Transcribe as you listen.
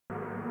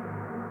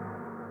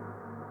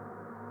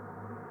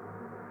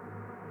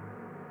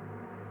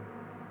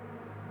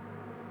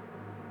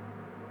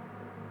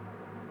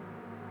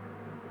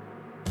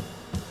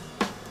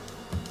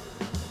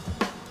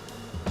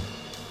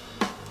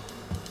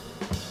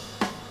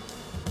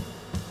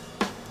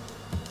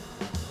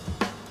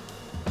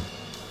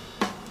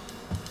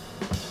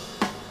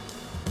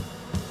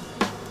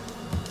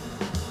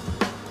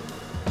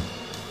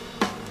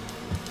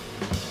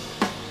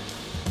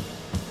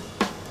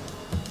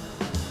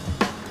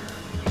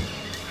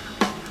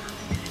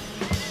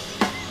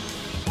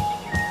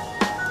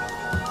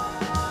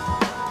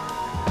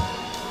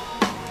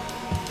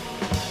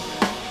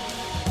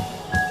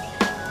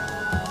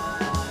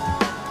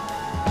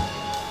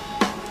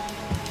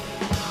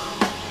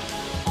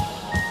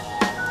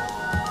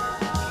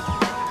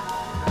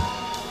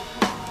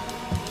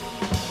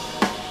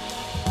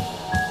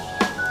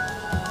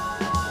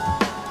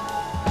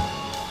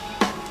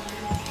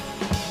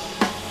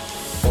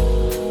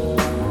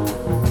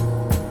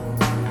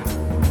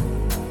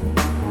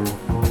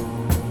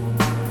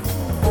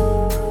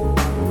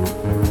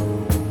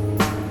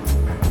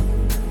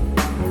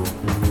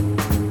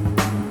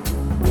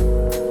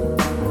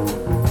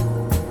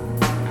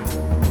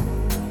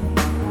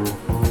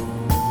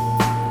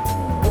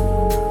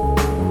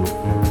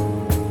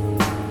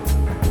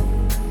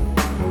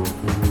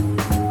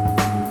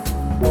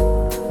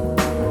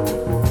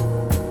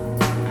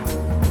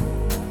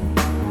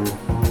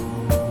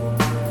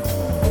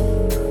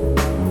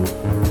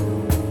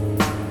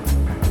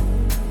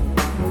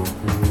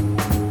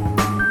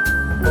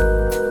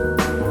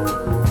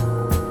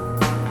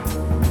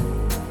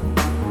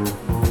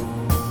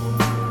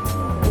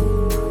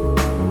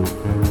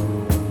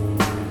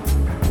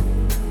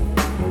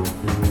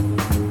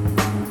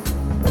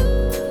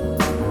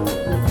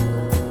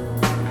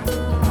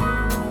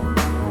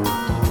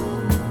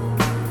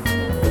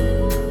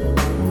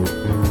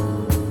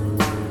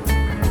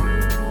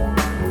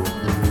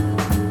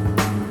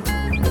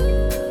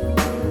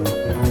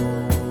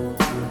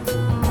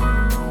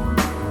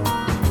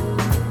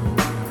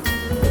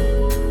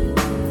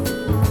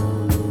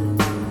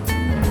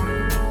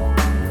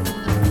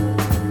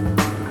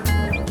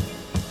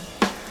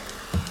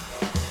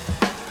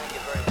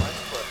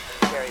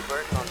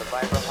Berg on the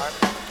vibra harp,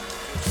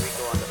 Juice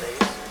Rico on the bass,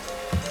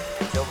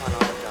 and Johan on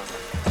the drums.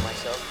 And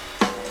myself,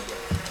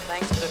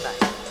 thanks and good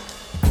night.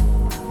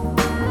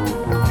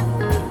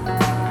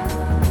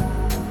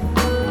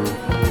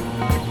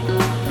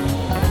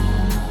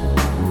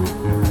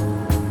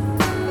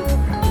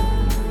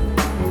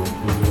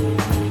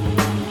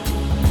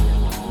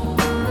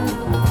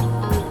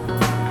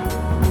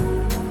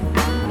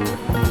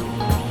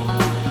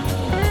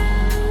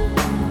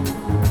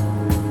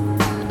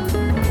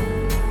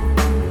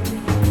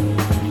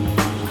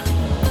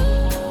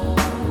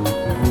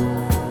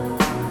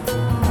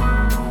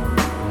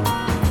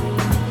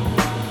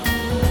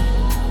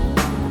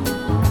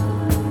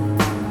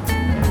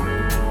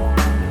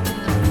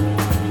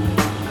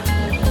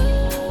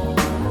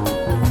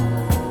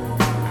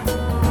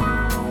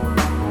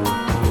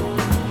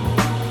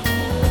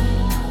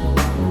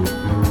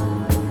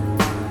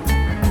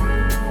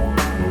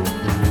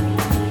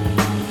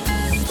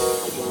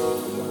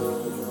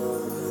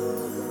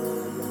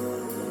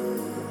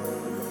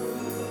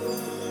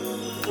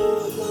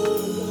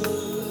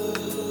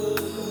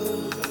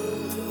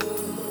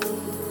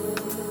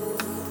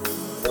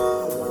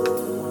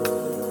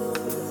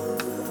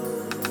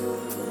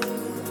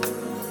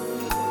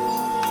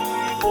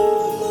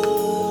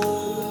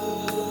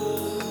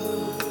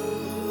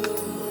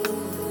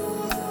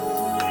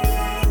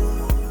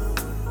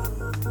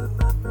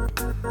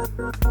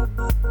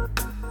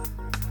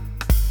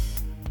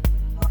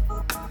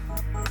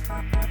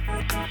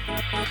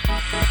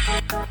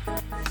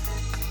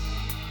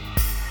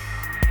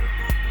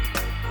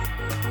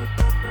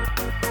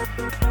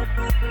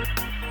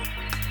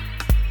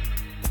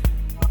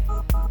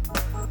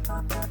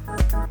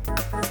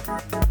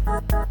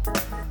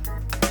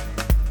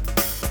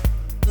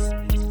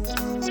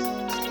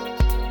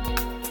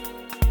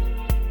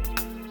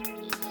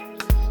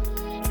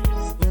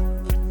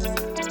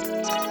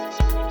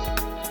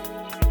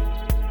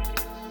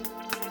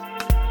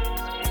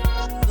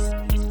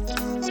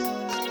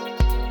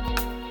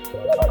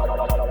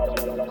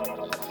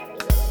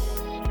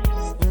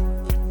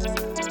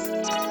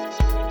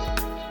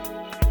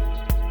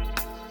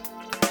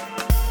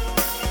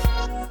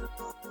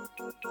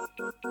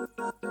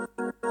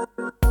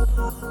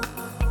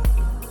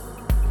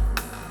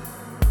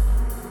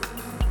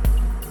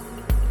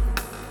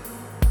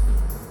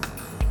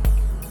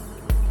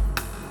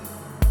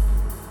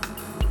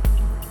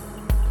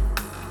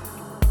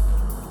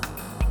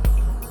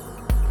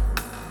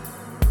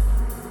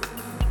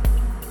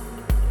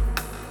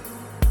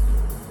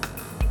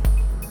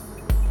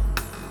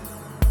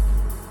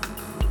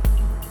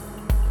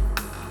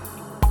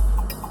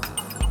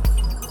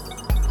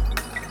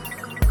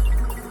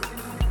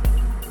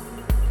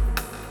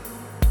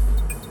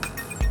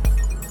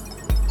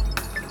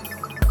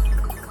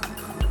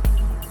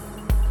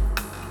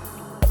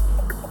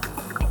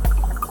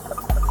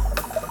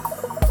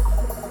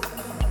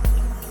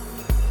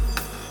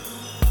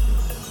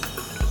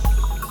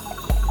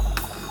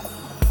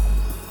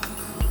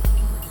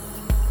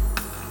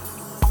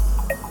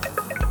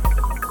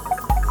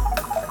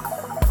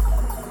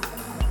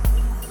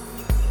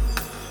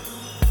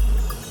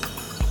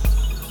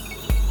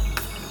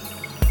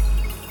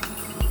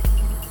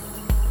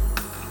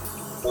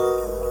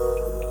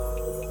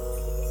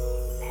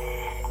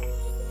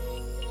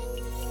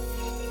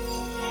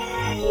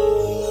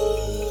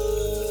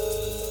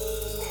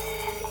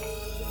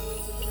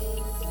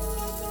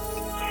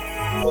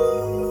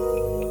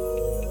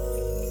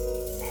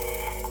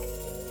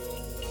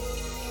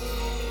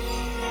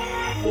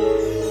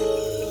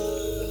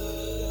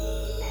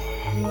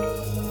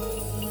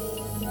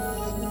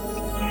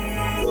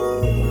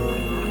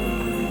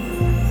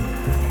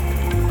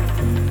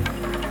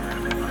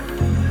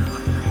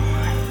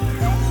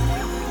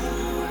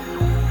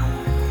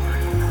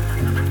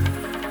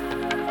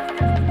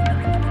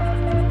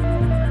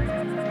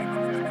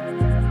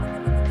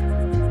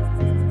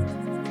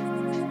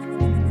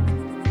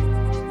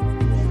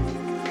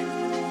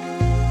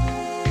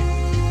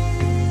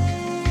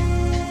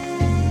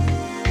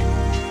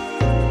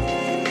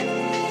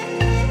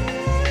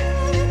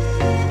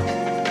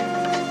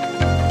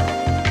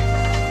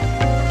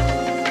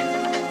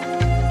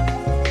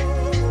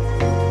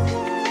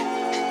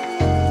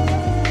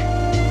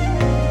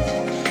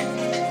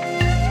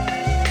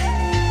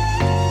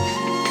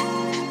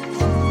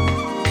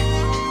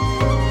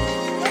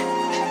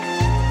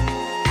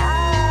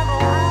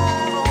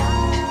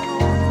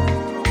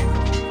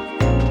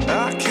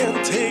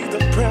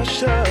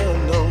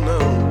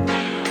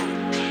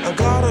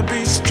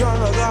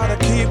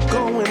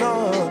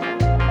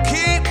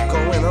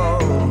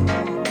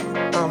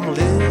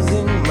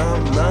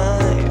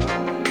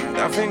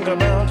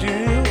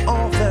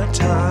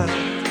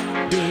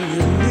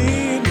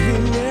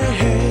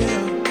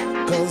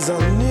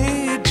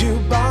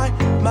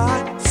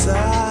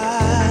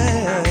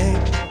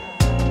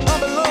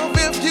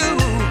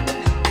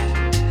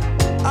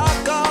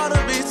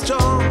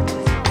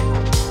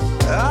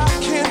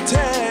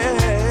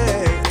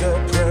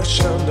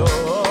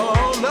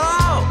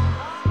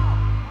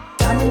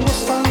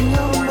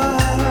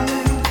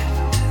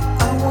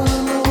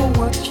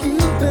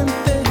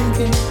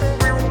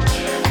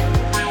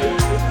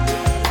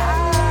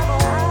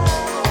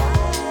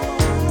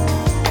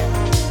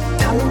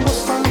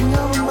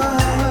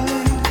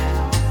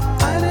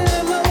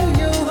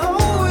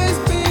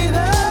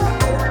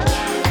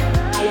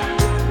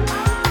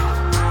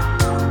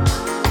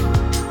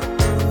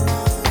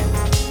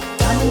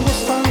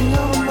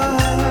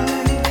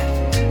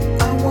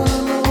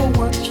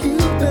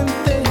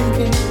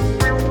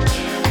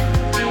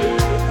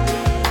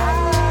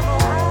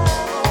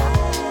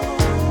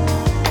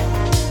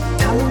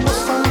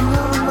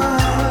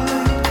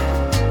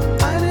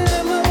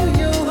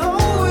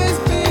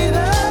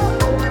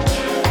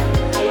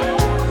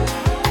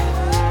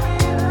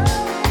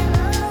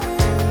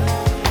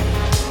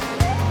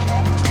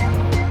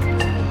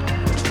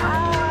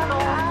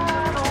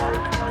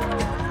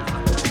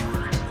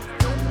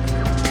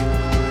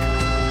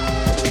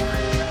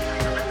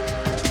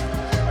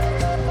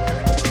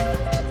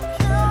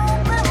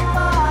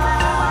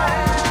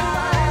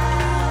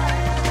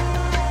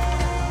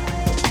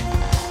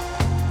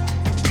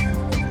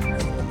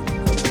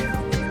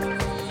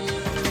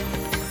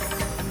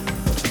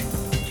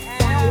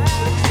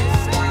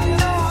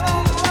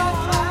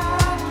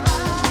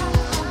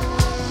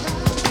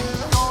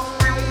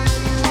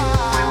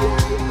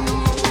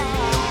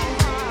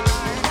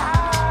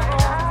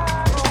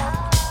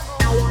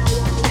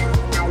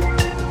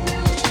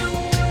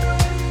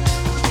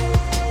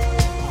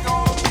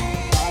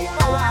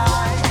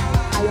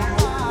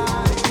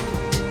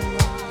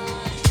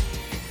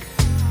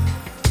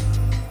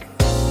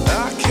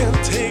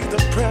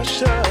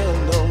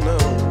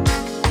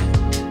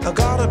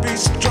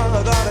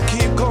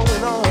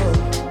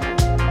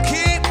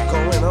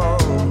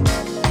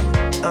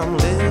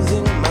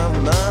 losing my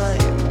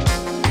mind.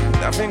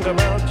 I think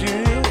about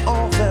you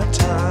all the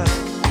time.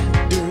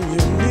 Do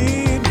you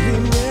need me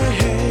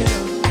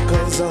now?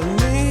 'Cause I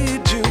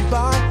need you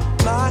by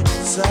my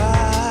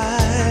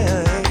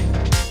side.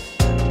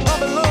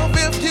 I'm in love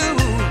with you.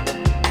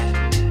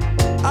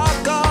 I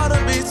gotta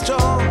be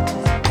strong.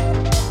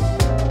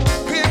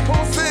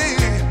 People say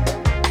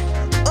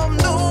I'm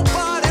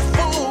nobody's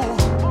fool.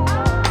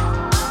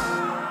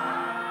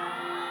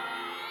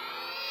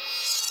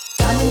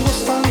 Tell me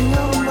what's on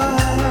your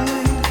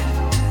mind.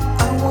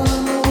 I wanna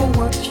know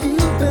what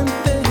you've been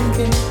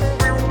thinking.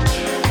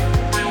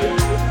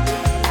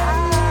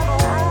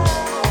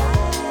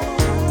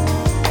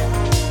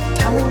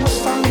 Tell me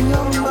what's on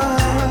your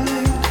mind.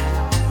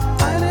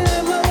 I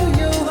didn't know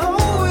you'll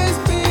always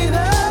be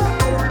there.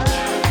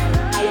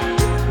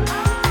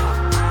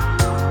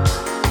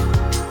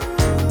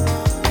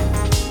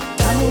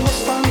 Tell me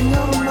what's on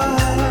your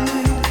mind.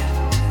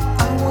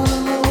 I wanna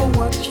know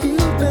what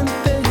you've been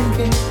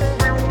thinking.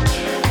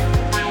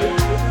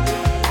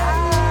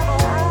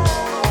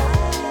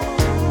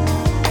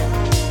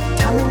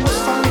 Tell me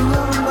what's on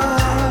your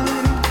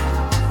mind.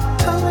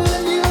 Tell me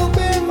that you'll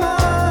be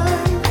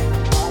mine.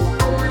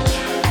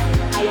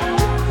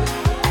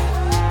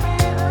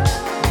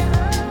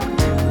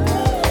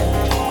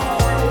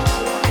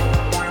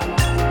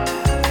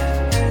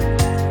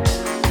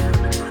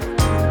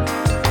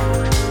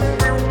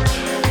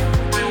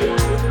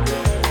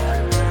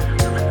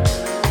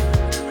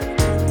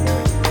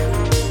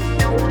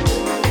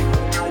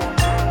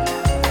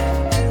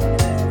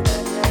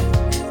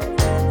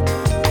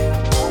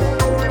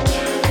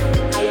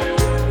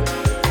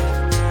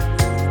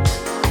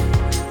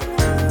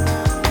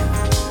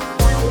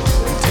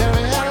 Tell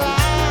me how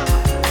long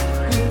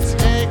you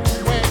take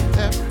away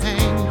the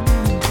pain.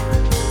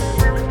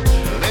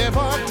 Live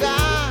or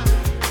die,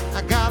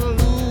 I gotta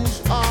lose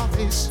all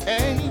this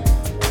hate.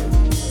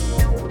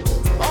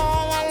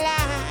 All my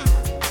life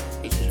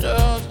is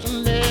just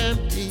an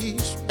empty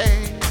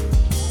space,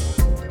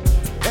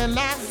 and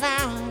I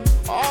found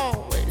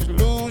always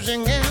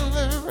losing in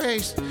the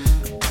race.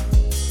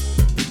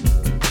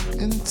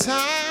 In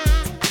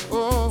time,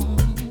 oh,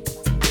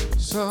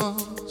 so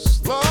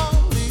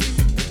slowly,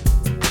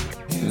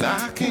 and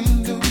I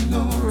can't do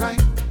no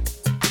right,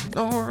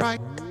 no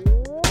right.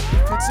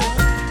 It's a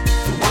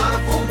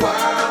wonderful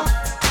world,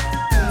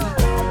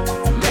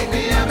 make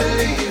me a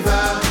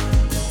believer.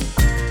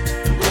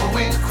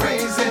 Going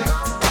crazy,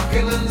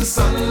 walking in the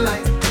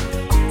sunlight.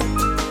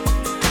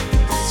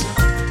 It's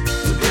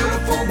a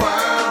beautiful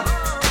world,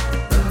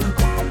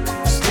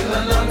 still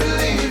an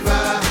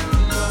unbeliever.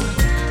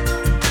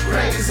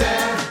 Crazy,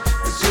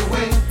 'cause you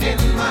ain't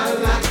in my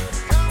life.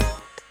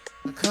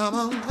 Come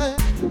on, hey.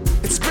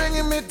 It's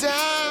bringing me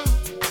down.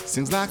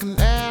 Seems like an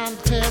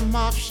anthem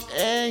of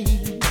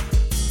shame.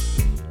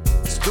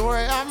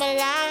 Story of my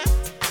life,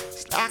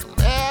 it's like a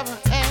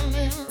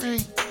never-ending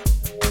rain.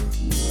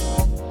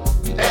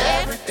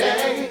 Every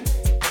day,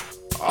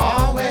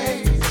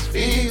 always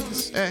feel the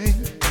same.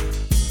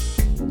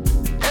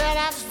 And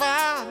I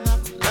found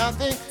that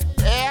nothing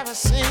ever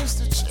seems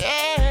to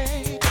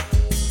change.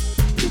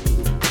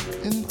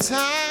 In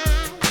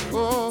time,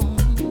 oh,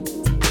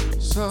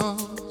 so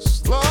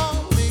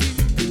slowly,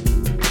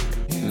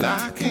 and I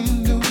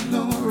can't do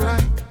no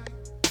right,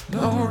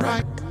 no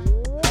right.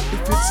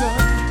 If it's a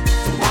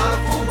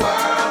wonderful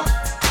world,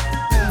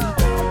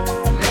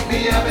 make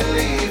me a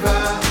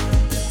believer.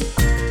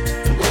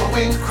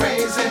 Going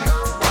crazy,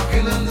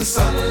 walking in the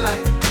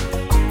sunlight.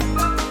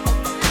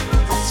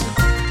 It's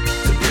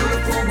a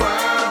beautiful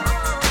world,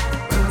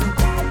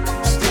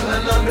 still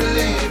an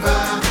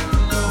unbeliever.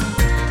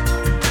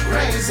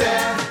 Crazy,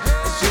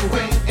 'cause you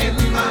ain't in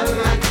my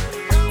life.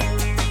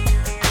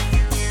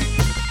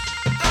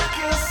 I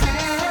can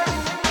see it,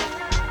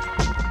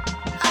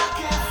 I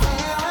can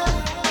feel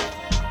it.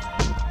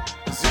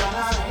 'Cause you're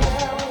not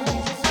here with me,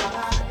 you're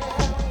not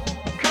here.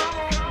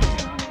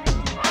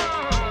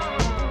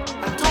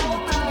 I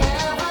don't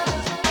believe it,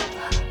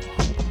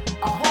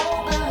 I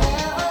won't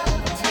believe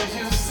it till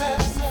you set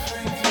me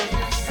free, till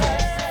you set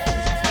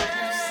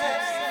me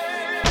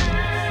free.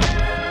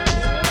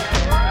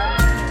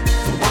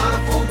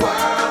 Wonderful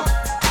world,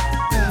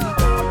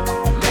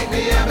 make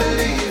me a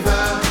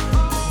believer.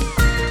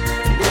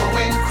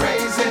 Going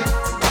crazy,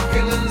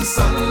 walking in the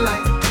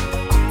sunlight.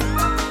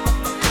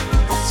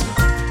 It's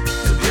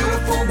a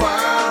beautiful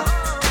world,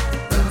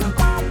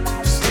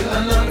 still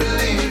an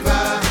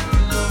unbeliever.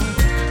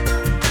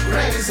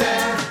 Crazy,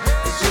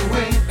 'cause you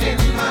ain't in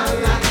my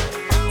life.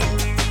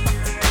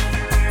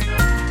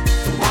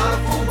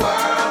 Wonderful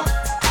world,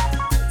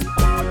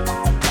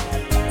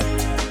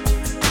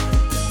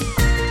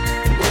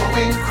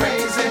 going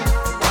crazy,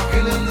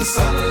 walking in the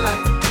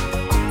sunlight.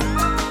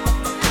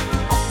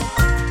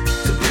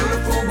 The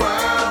beautiful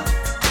world,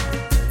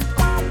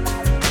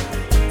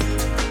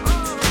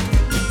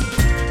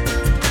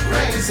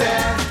 crazy,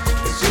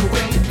 'cause you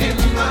ain't in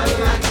my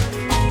life.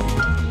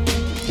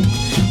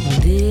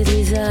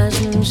 Deslizas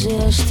num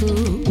gesto,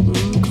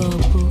 um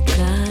copo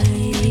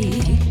cai,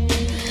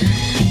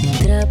 um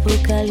trapo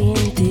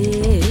caliente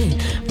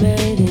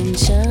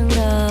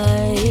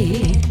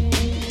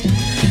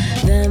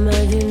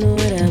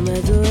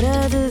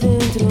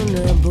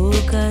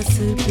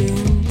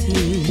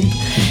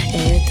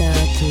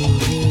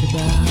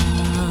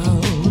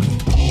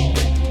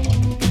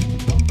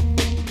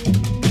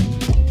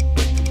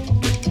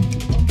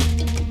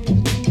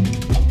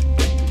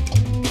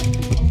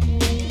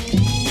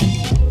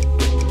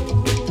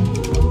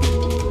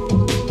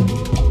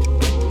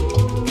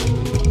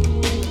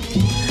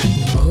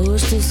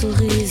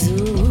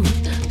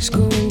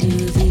esconde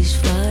o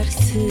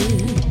disfarce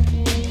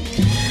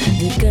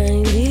de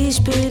quem diz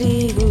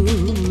perigo.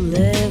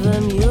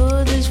 Leva-me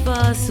ou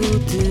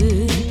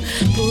desfaço-te,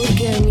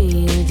 porque a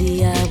mim o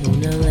diabo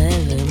não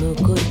leva, meu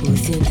corpo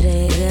se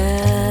entrega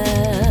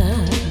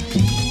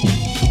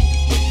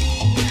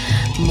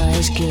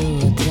mais que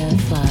outra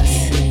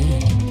face.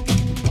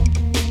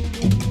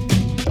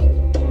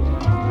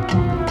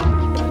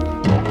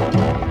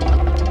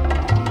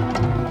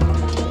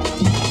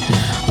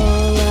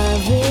 Olá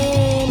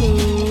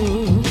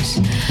Vênus,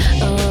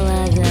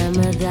 olá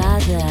dama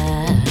dada,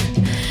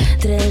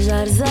 traz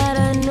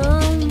arzara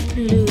non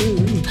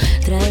plus,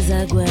 traz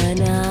água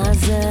na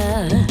asa.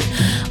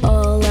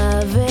 Olá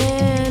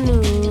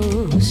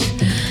Vênus,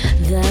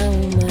 dá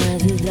uma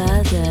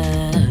dedada,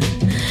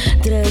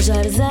 traz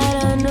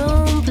arzara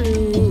non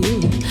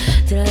plus,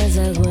 traz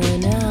água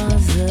na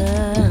asa.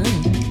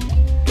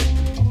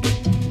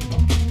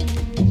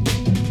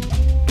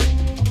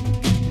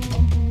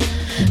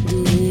 Do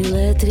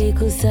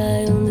elétrico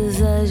sai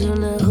desejo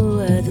na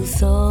rua do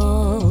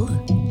sol.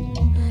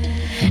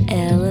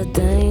 Ela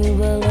tem o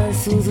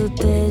balanço do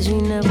Tejo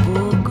e na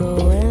boca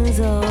o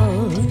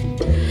anzol.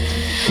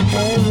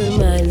 É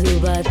vermelho o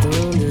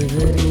batom de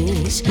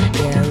verniz,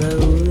 ela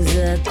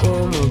usa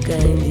como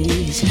quem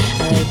diz: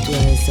 a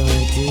tua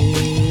sorte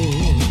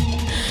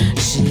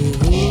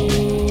chegou.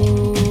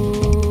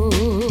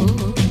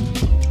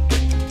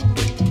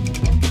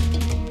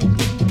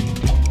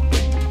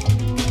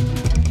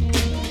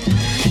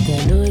 Da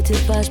noite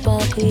faz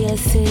palco e a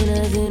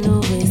cena de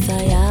novo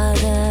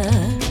ensaiada.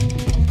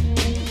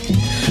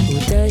 O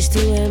texto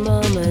é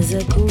mau, mas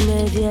a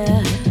comédia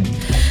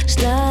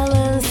está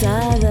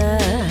lançada.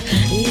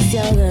 E se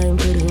alguém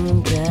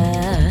pergunta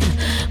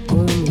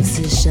como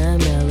se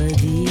chama, ela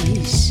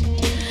diz: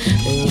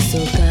 eu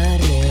sou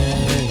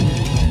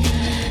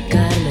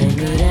Carmen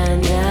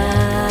Miranda.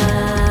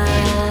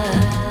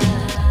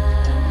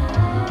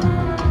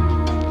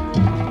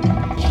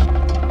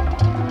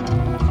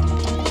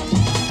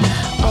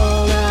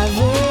 Olá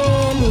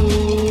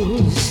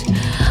Vênus,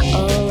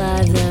 olá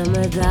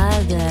dama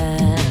dada,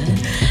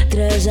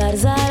 traz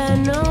arzara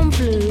non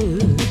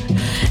plus,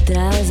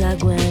 traz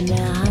água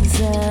na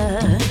asa.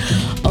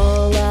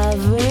 Olá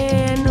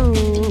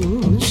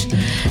Vênus,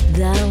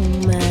 dá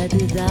uma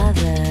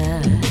dedada,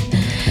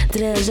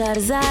 traz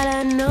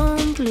arzara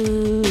non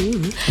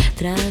plus,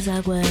 traz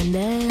água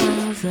na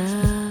asa.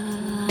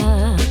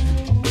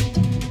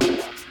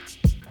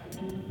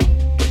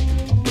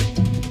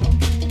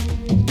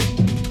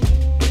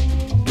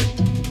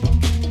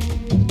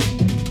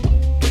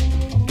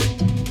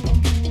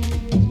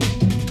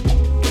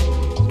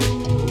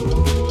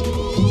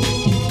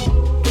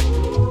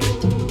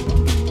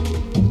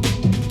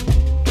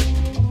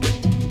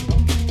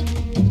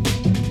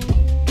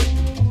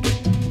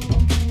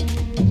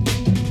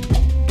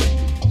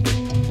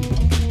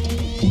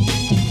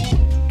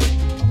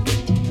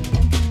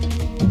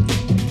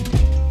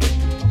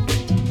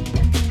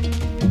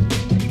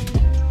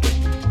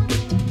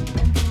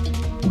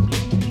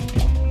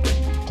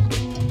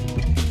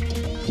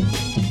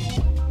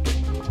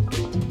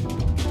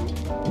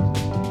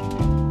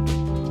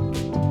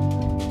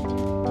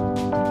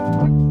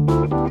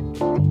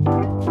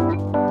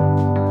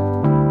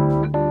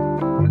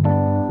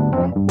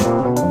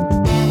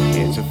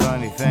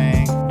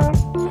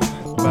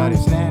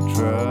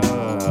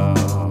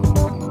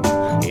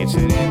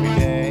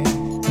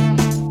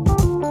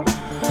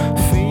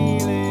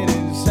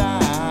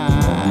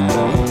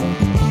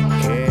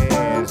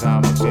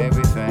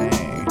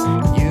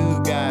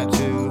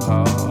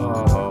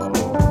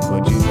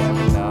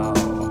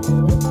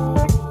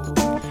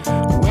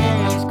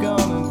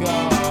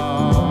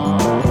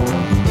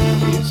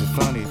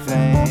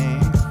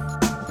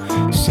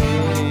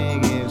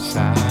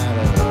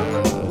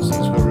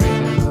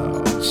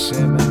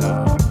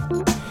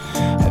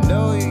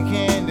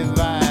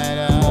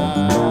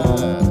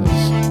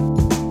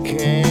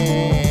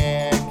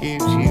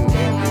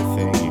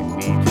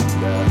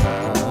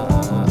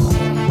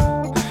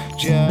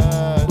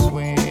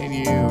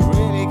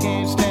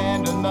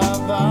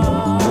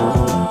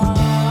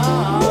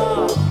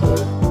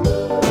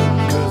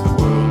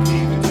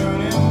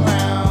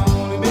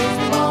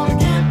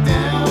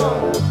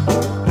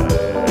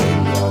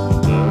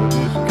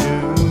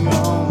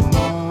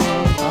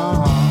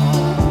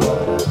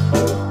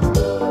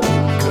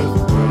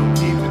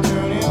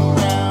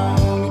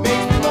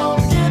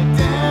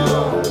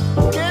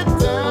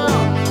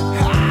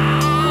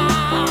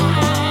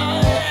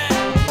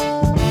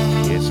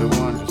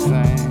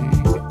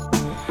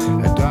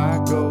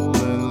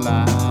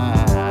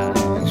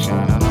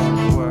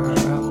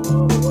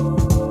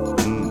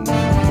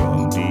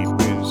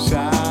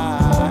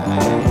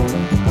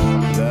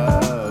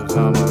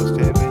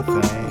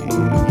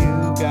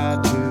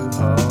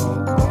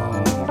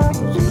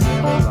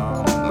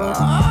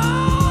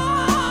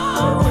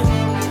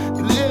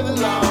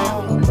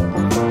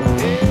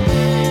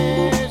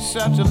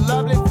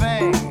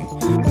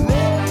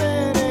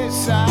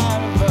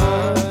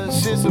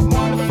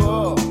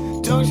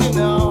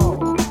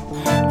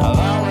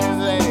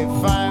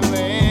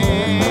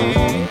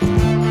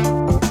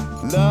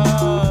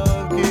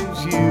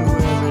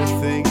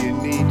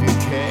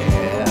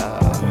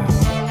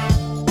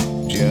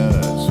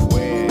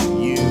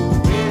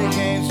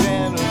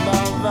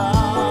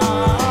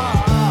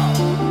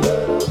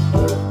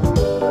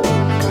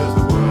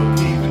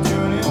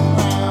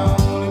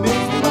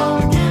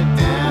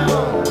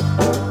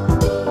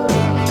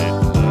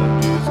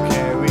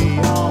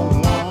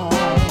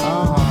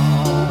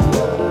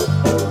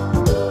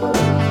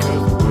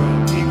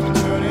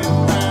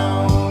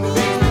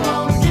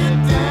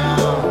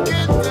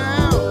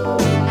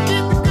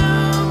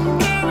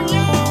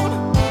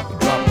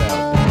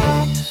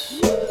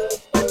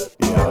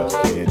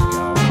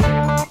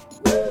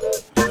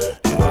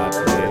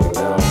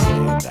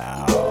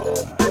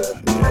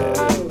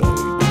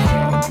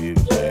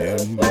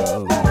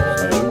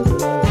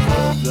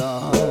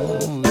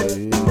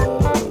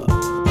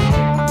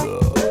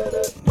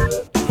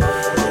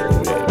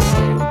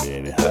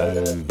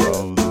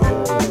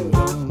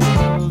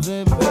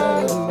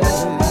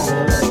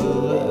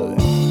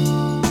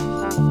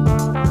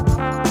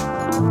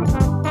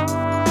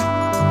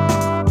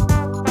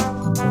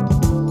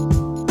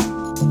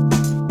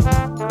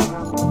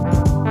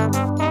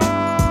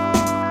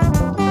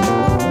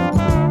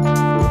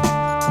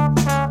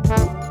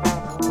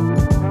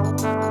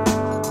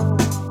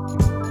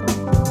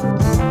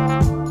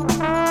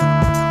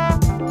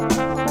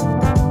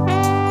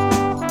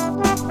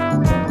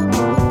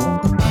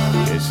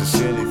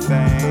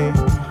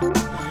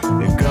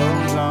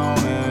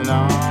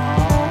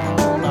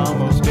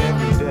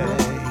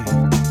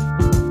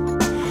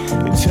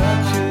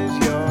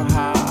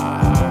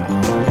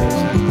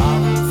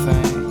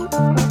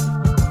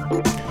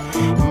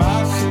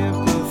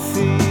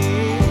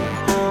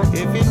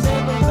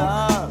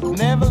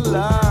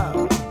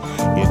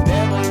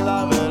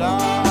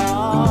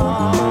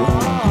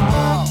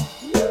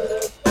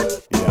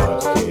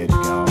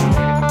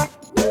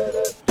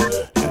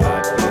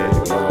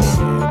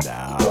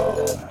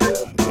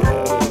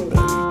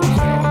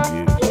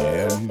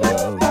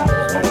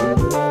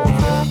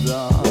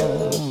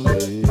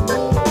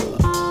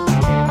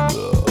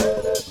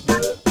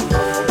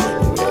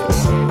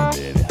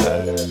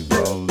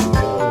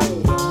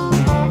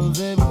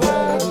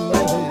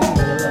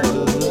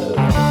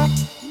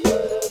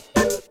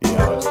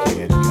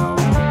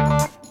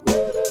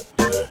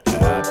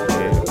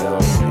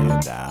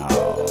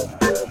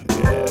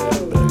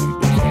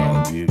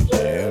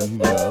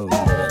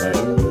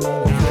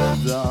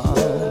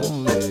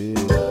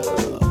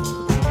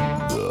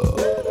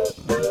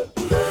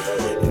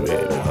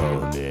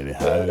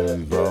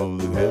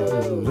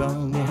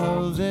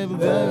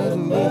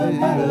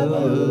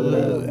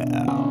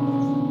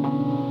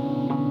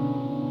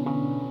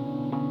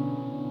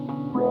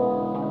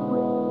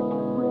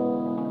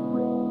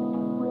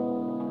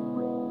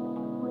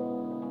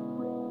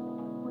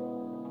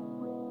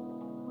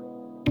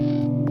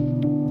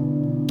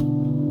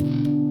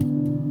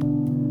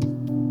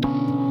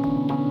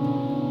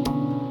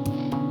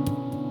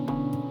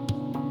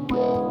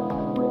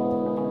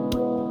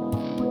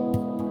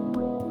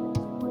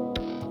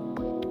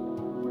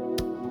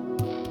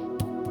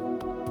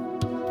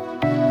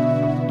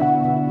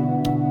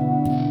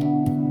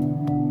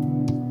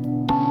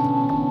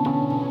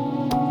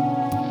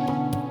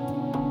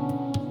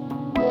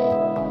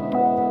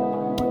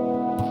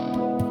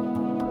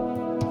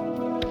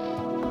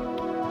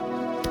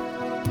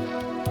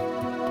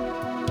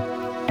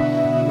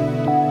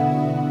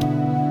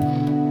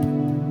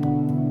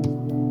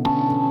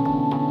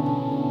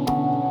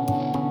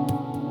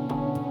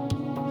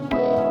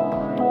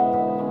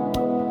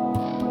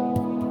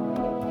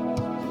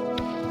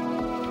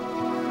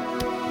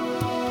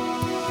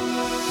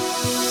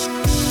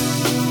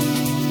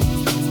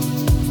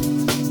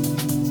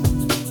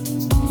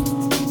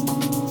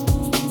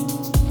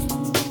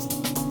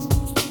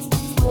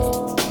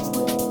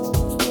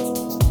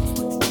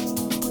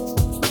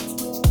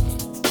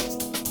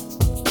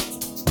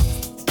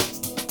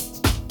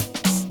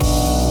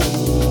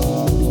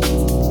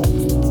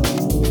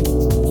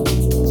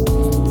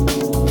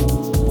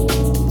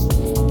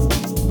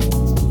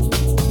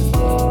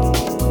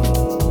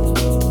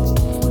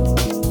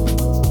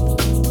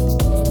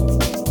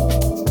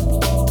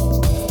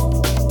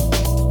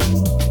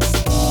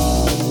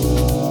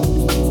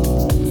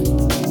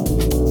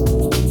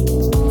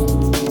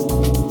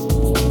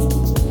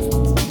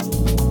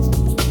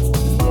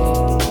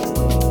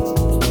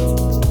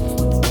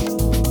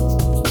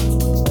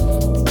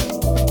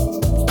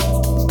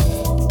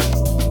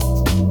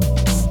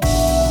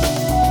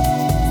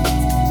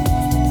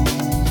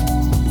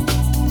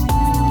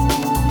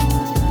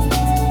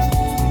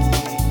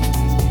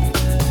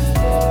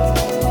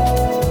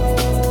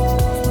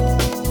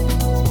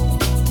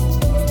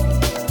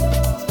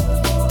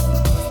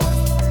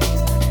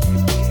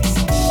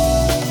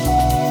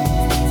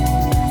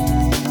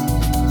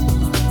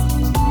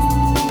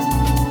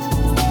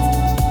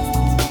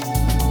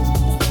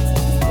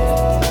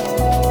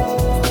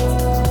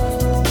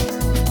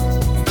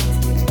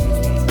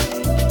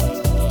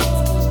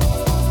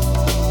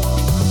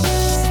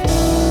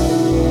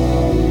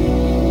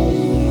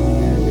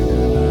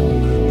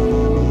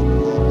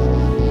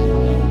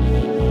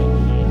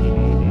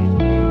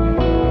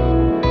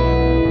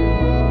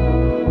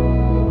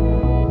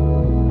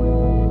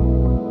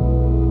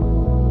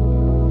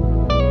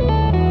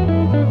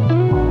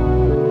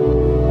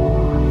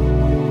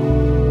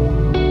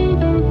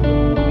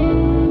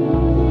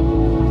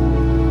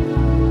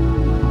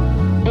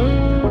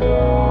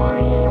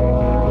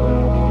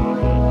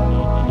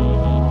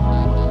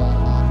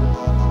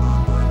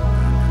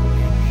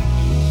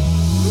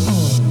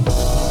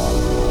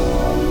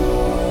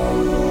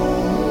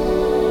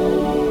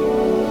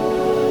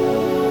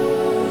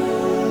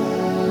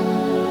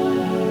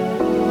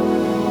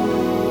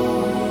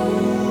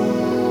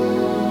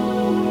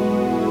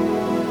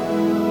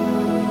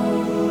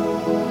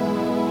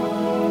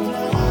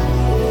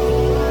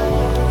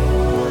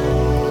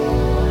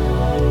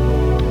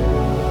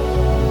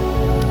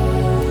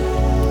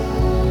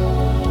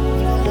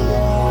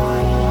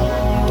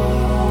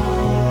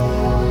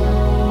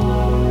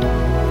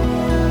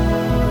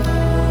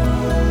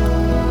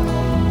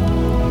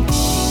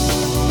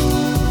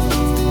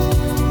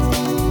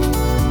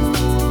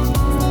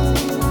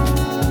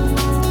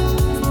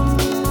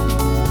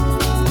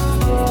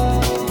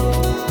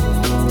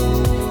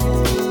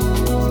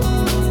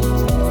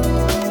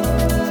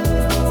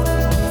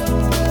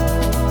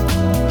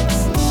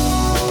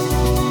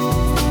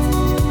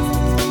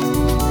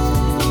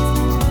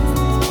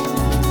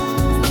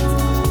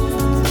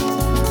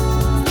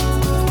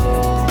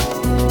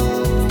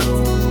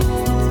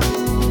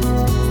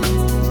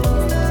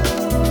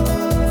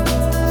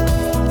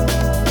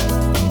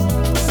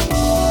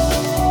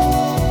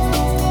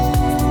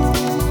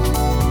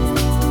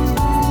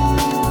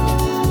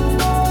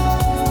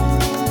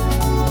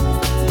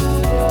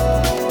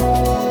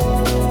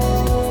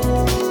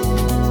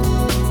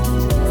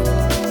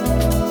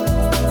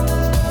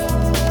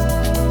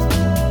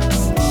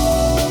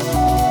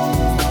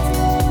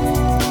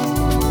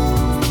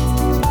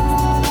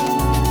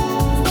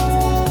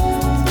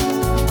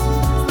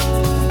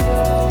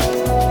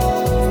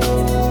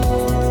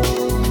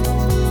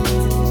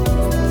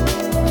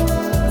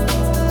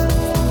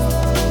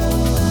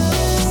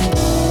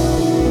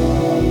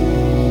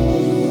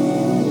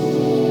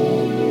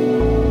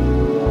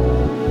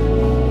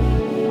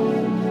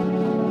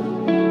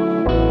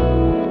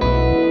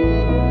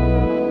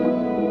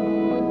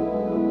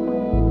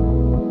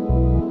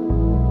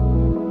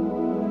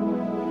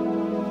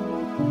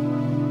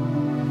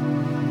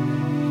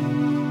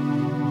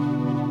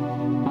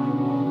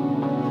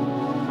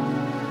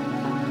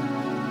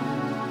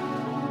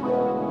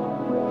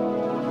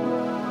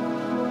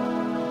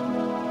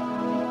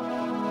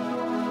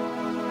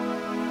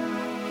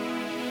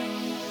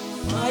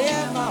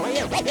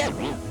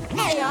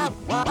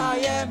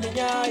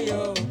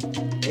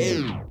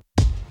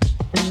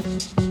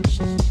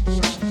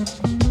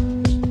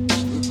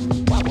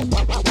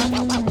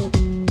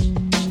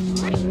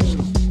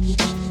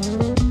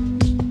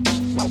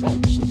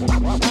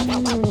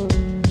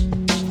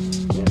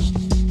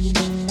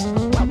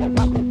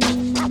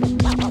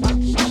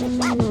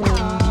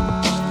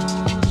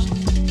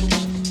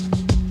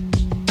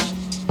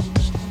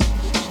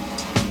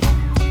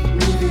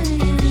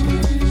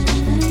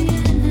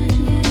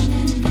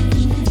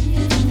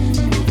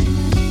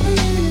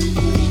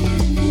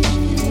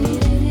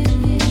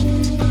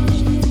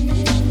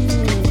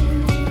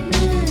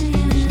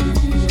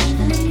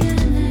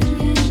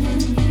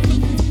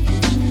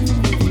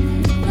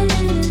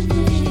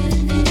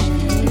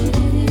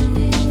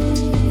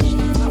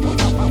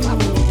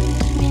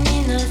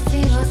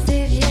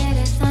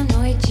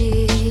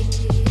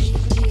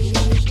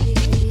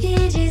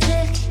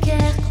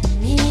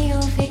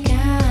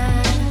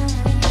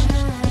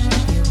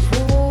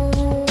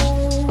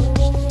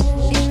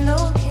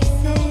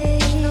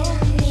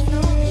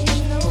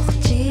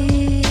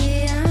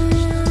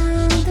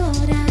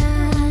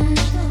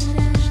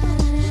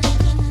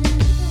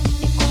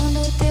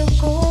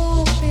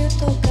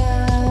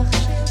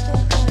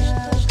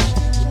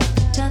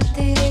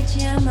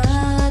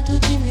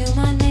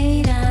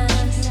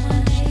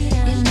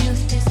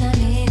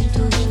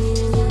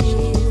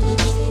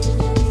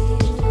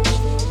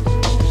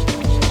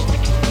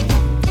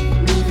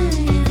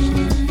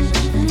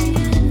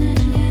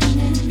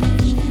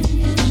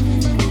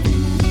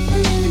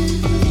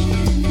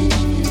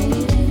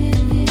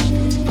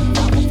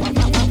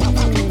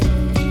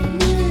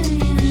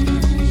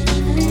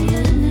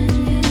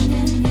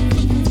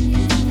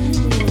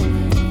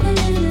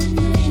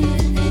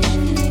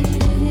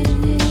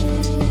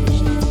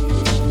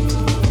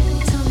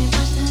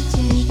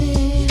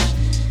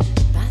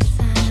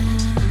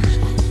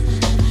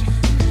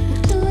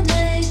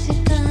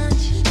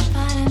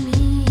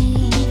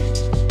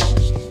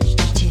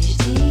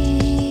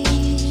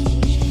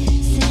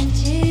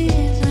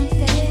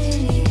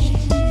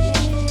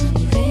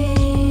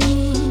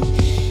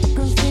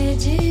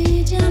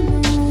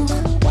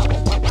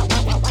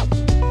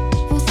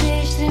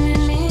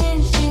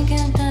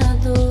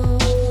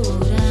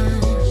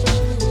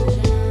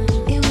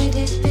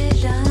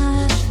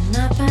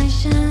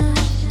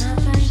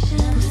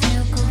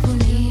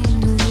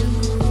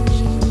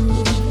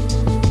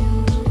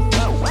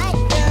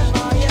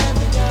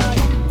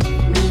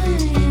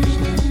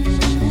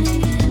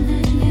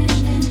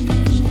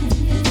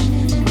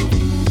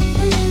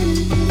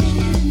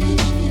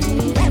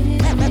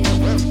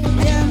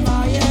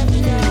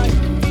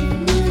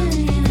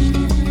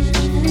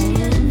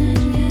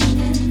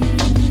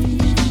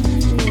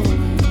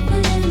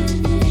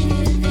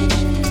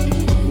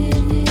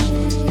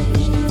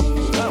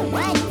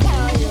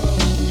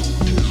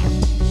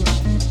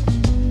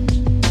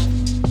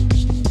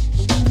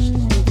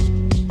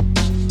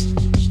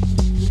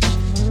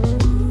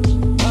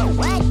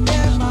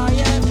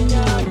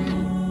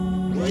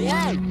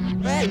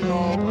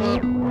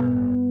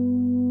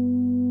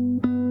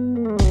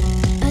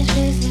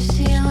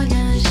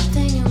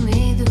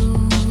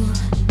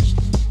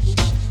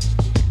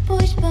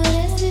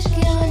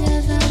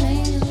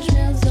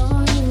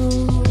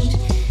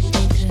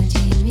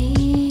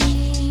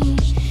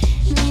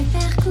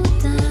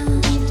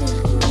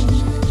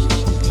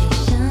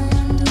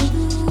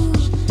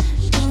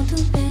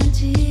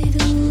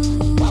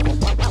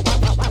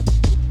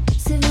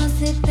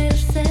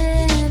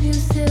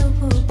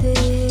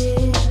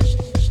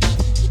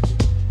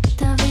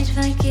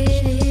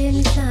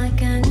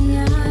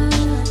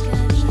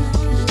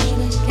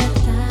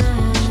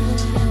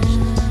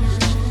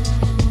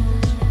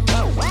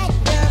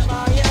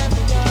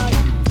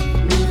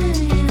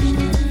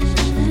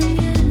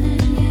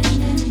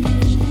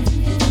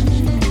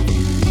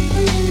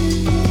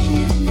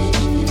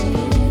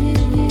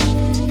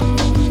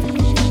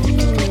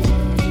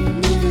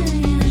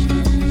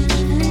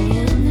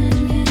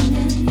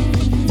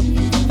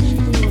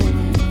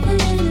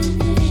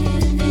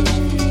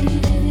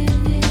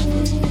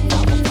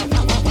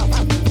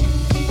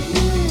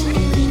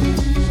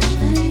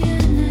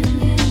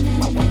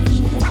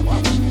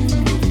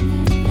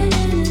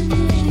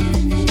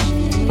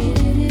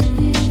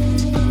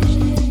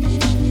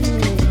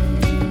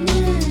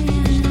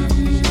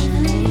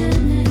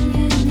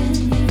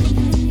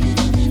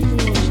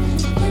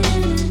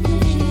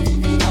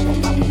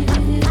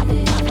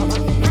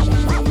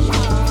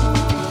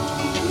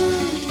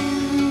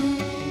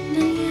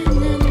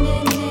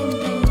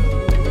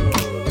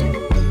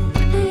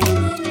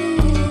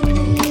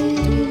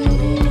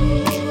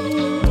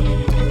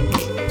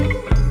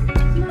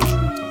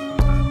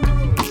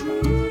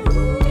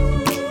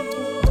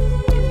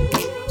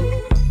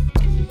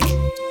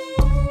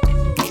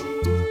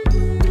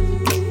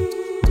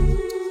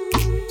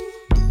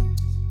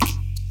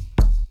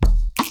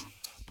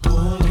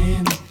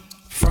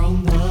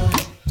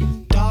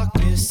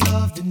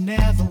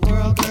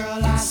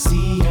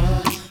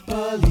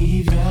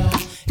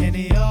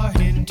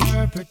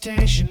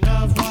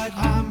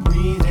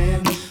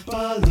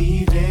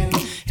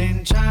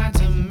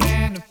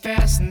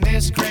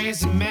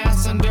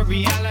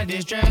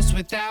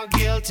 without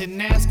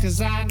guiltiness,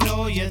 cause I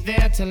know you're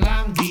there till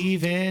I'm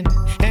leaving.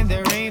 And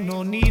there ain't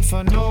no need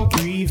for no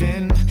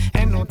grieving,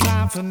 and no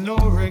time for no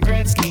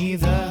regrets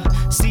neither.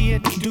 See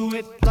it, do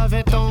it, love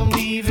it, don't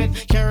leave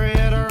it. Carry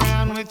it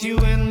around with you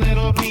in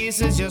little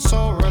pieces. Your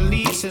soul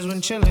releases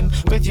when chilling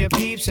with your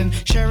peeps and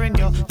sharing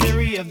your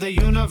theory of the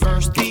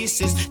universe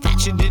thesis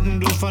that you didn't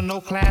do for no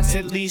class.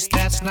 At least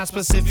that's not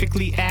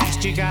specifically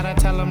asked. You gotta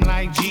tell them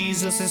like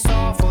Jesus, it's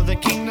all for the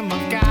kingdom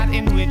of God,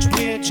 in which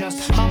we're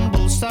just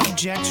humble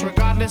subjects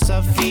regardless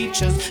of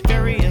features.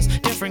 Various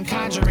different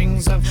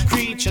conjurings of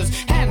creatures,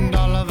 and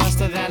all of us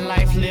to that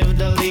life live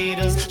the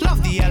leaders.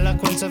 Love the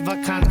eloquence of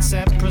a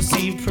concept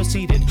perceived,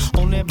 preceded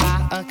only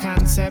by a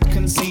concept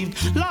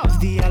conceived. Love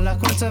the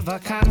eloquence of a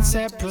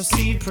concept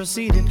perceived,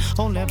 preceded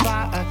only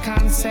by a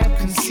concept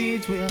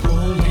conceived. We're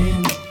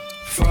pulling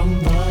from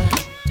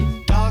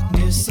the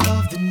darkness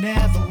of the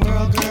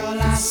netherworld, girl.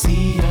 I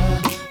see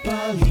ya,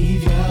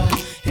 believe ya,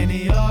 in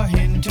your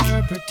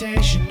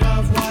interpretation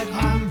of what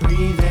I'm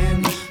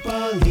breathing,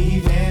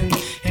 believing,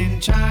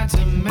 and trying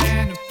to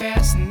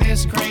manifest in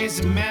this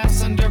crazy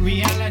mess under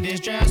reality's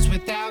dress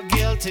without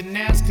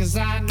guiltiness, cause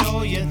I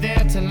know you're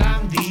there till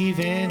I'm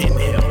leaving.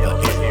 Inhale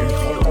the air,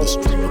 hold the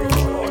stream of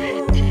thought.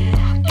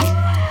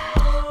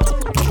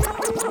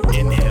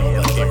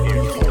 Inhale the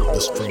air, hold the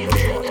stream of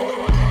thought.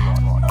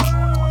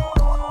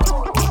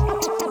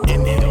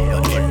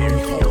 Inhale the air,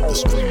 hold the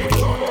stream of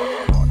thought.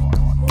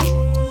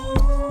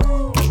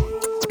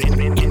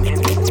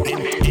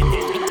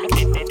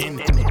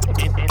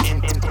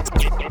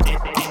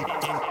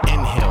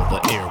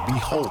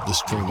 Hold the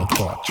stream of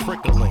thought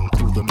trickling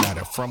through the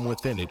matter from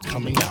within it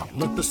coming out.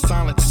 Let the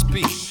silence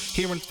speak,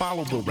 hear and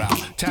follow the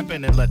route. Tap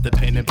in and let the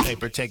pen and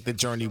paper take the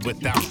journey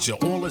without you.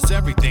 All is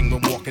everything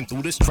when walking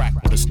through this track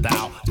with a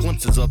style.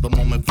 Glimpses of the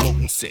moment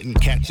floating, sitting,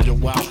 catching a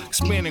while.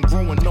 Expanding,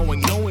 growing,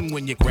 knowing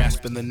when you're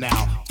grasping the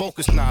now.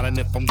 Focus not on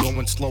if I'm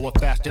going slower,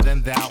 faster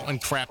than thou.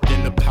 Entrapped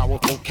in the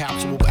powerful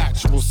capsule of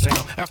actual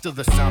sound. After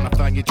the sound I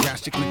find you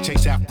drastically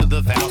chase after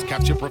the vowels.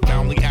 Capture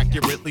profoundly,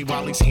 accurately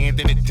while he's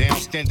handing it down.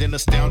 Standing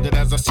astounded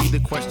as I see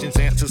the questions,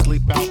 answers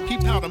leap out.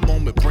 Peep out a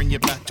moment, bring you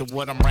back to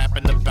what I'm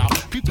rapping about.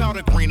 Peep out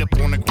a green up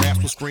on the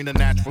grass will screen it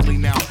naturally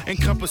now.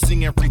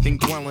 Encompassing everything,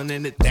 dwelling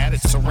in it that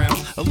it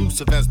surrounds.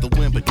 Elusive as the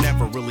wind, but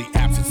never really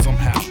absent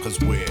somehow. Cause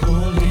we're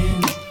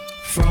pulling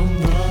from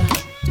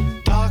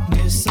the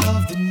darkness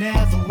of the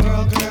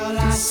netherworld, girl.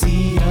 I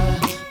see ya,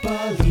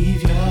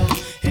 believe ya,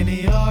 in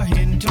your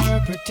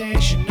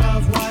interpretation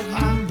of what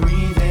I'm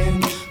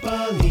breathing,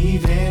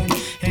 believing,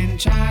 and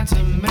trying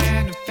to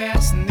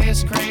manifest in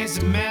this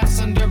crazy mess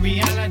under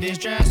reality's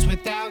dress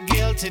without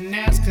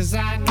guiltiness, cause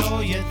I know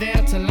you're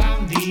there till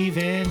I'm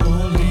leaving.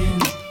 Pulling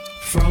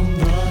from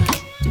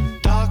the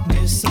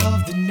darkness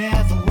of the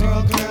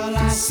netherworld, girl.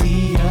 I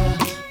see ya,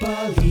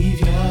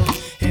 believe ya,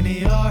 in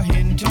your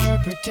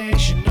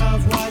interpretation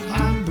of what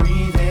I'm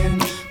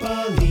breathing,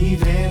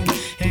 believing,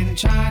 and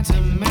trying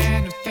to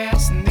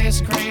manifest in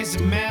this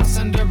crazy mess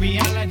under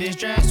reality's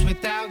dress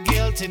without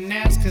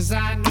guiltiness, cause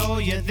I know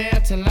you're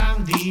there till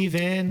I'm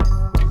leaving.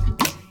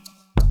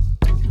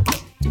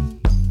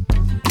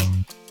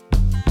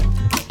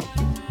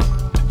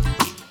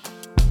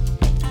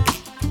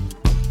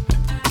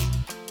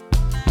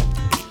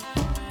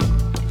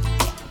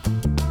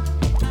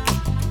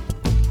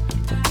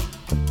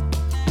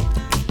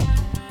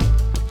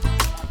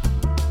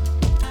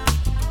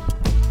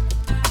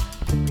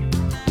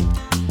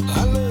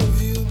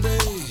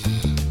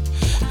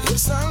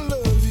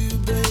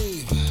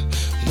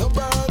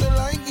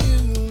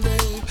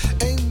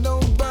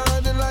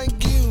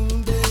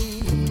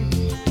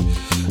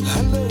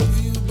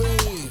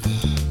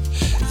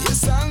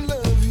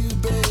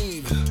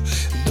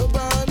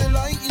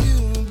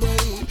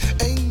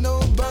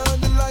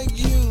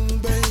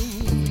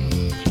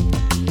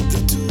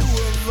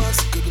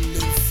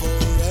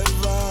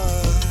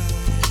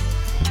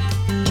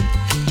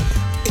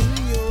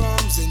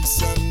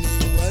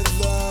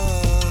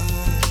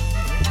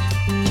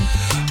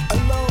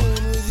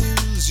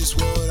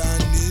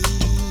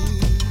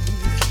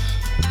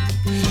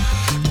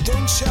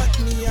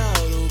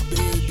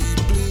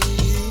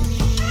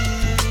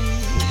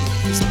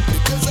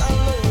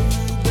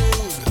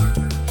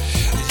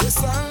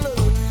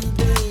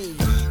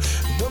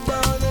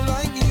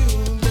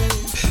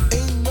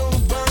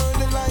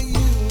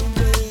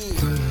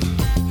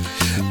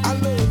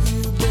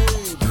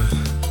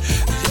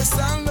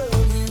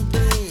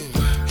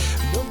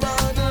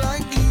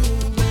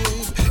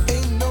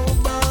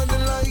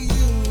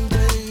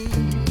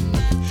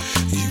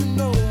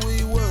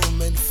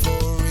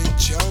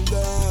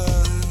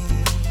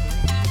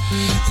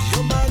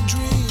 You're my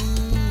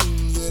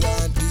dream that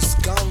I discovered.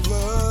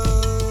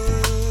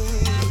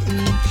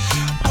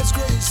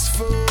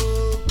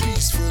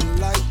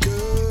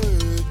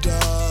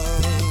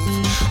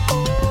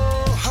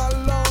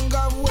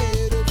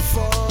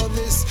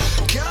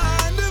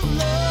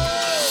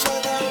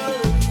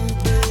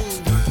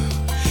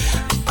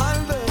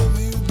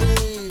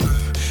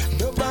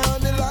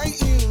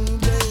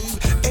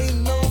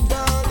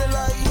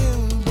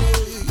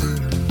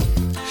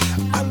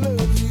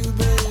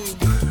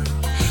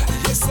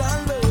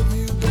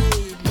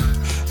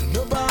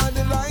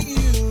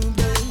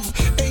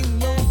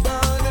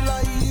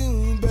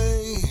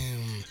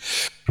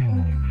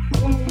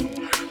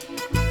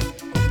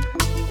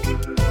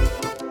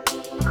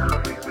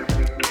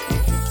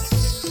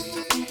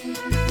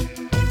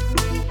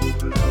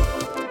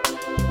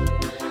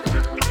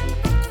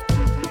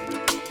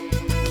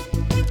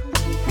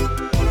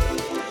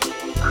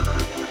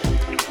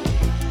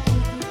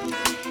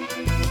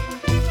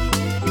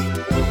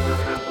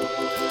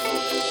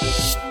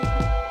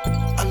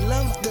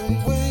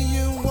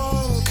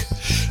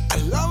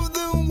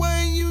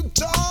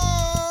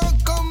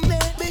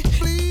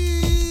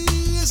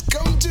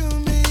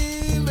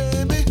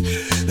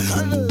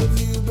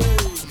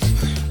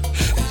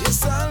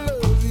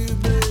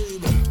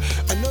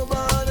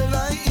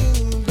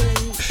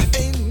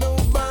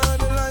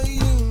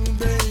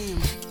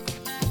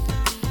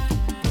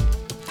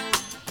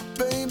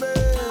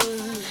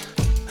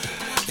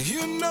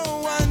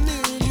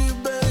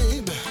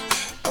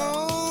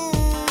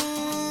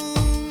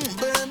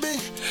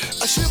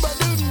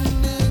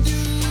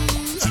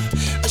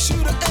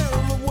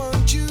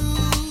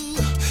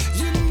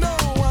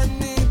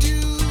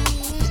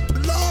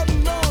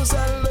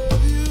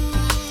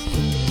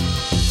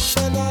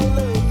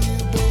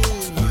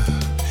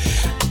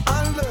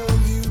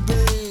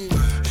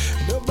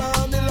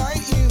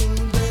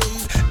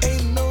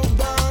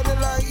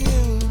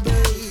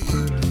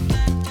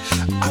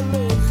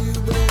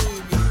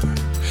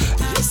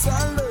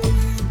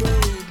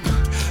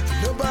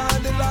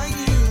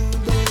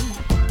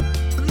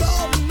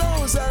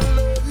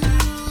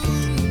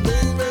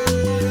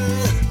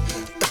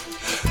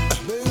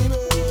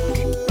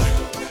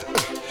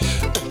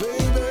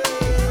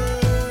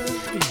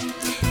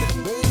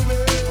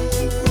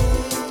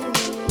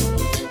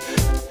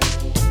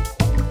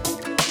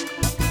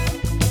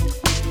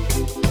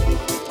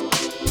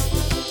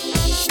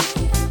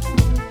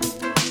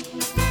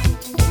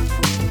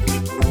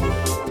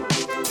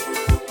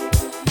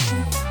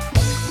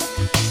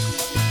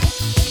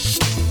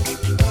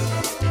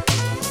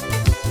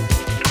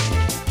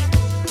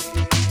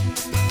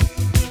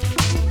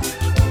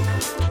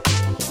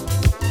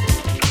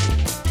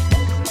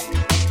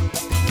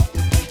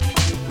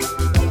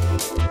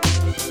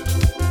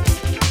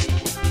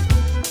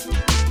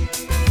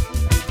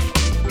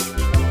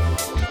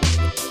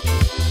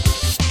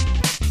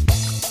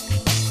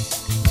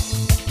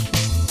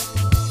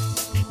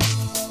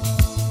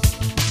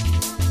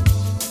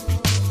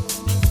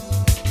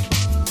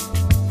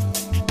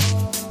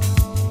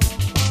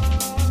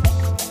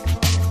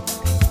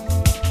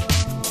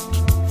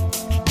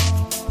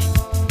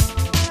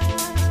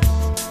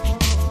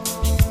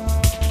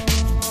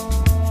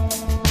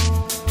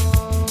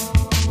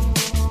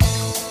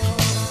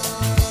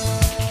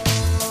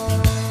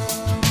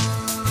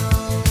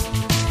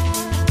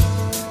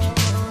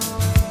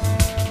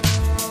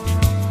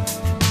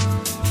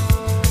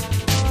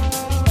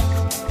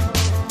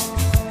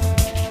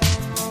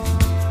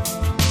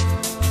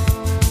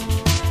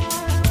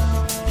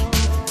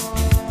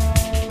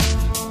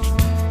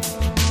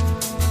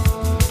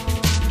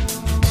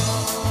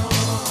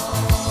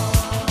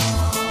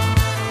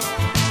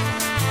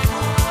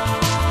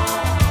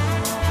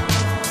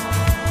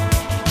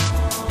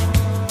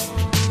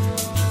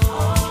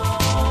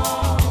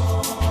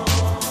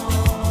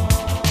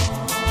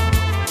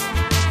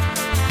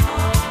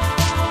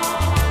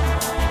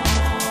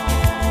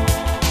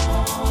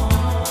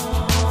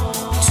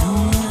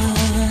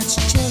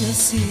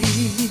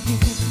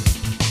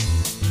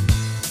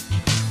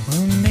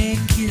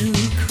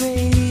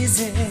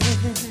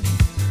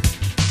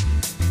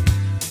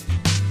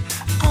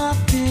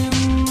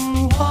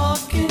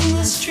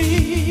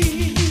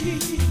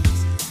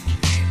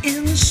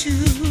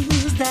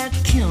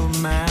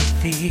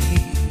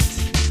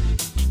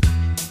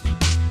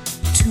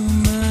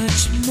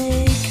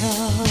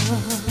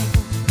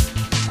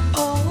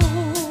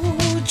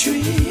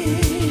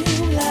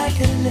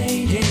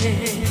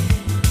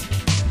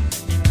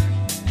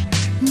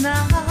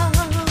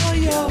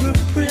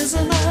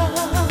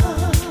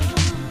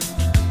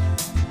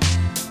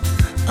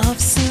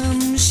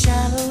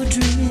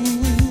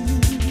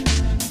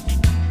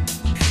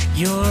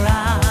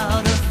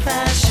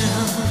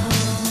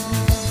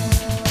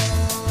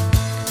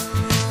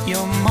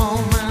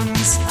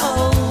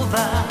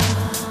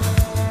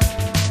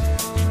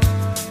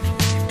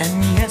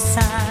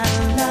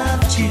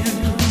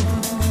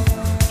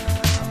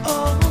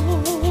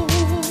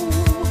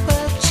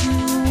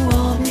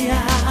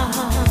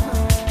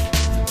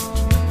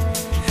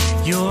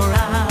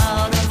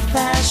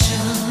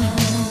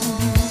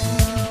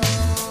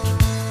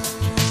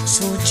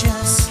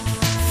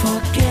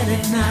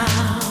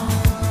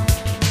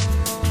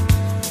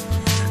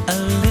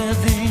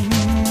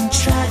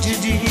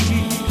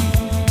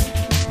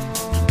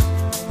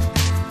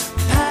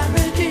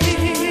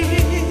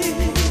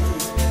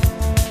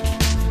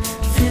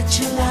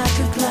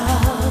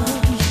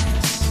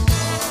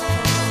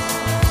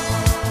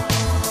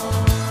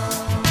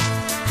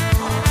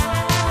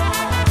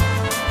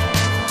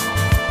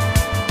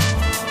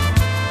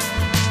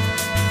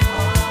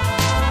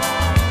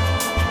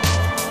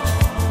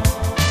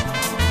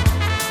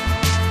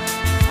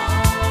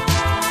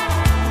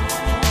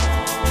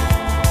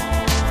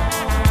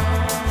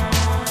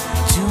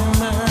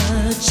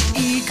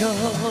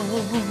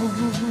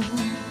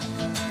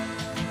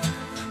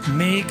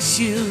 makes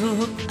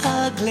you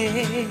ugly,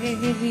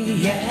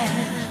 yeah.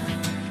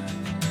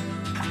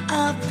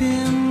 I've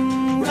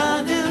been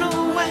running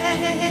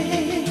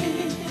away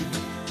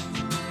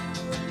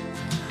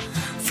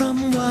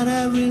from what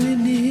I really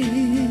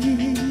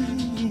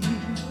need.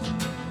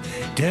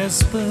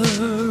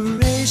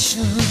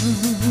 Desperation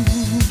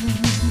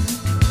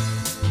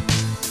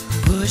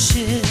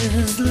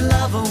pushes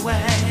love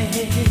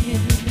away.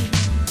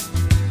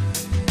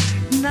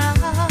 Now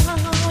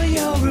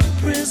you're a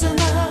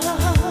prisoner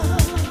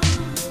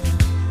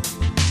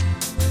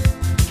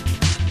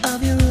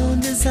of your own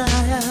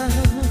desire.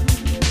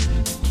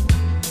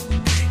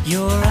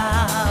 You're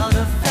out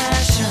of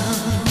fashion.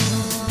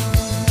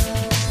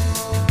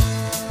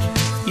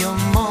 Your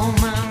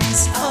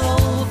moment's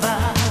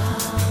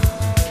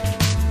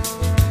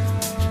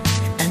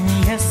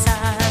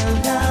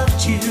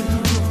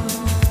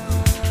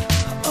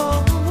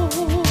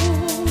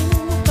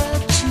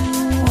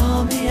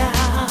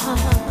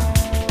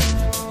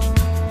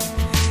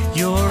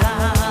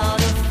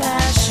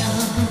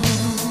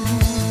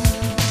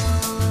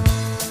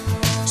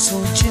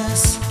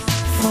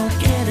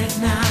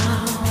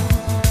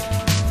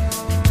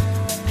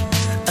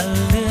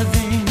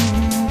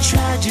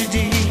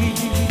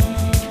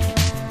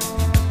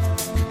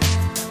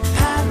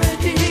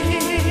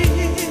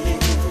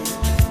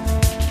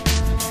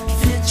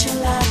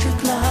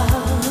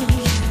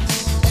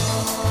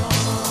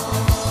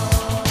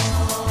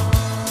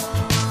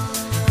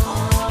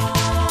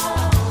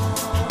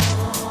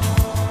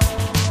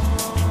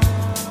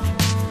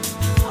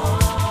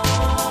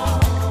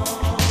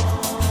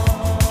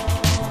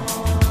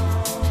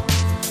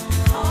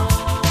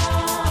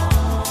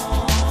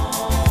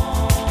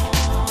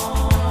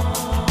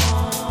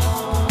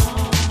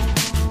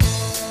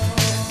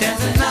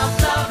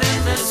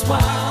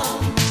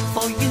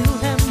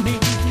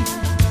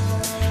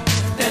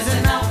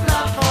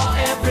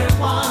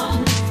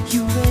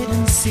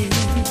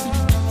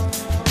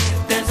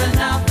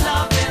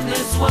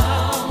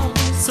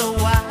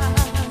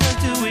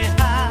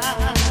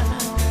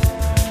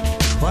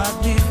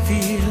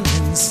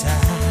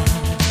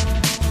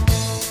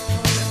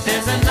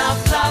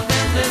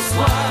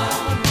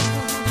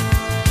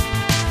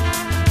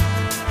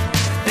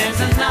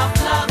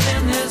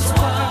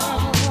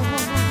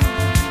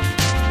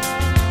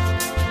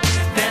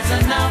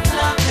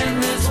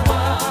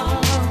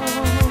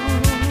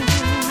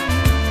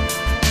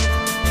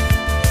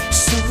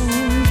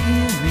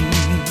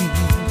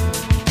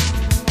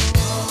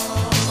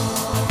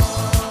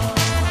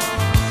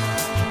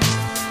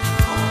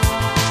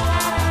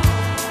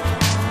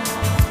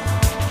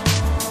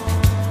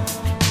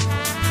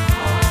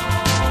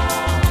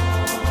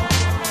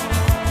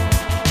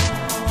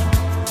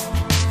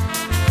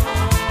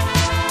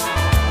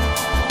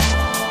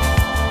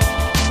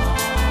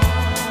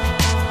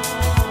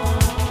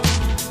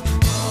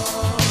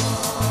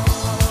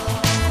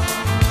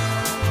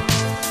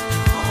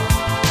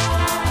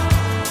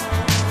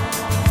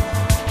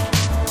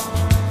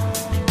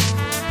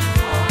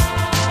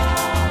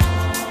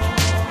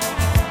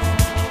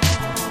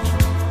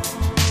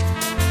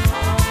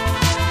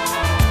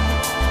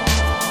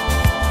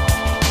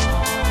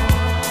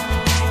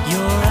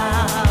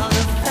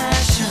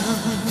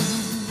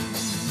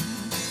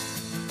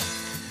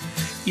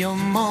Your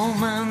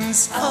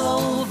moment's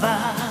over.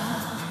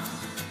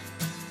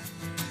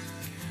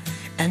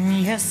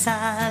 And yes,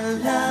 I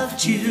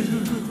loved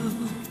you.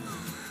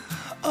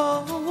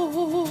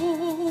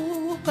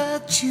 Oh,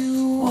 but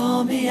you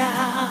wore me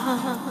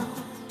out.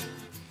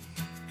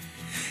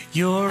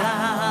 You're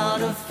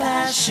out of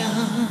fashion.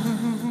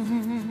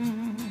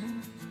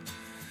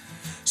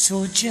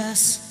 So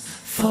just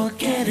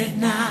forget it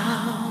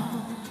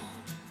now.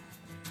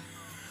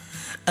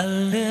 A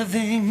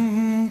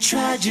living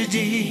tragedy.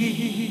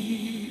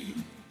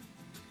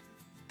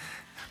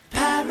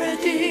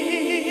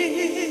 Parody.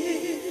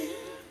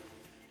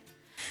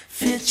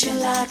 Fits you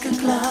like a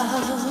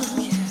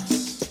glove.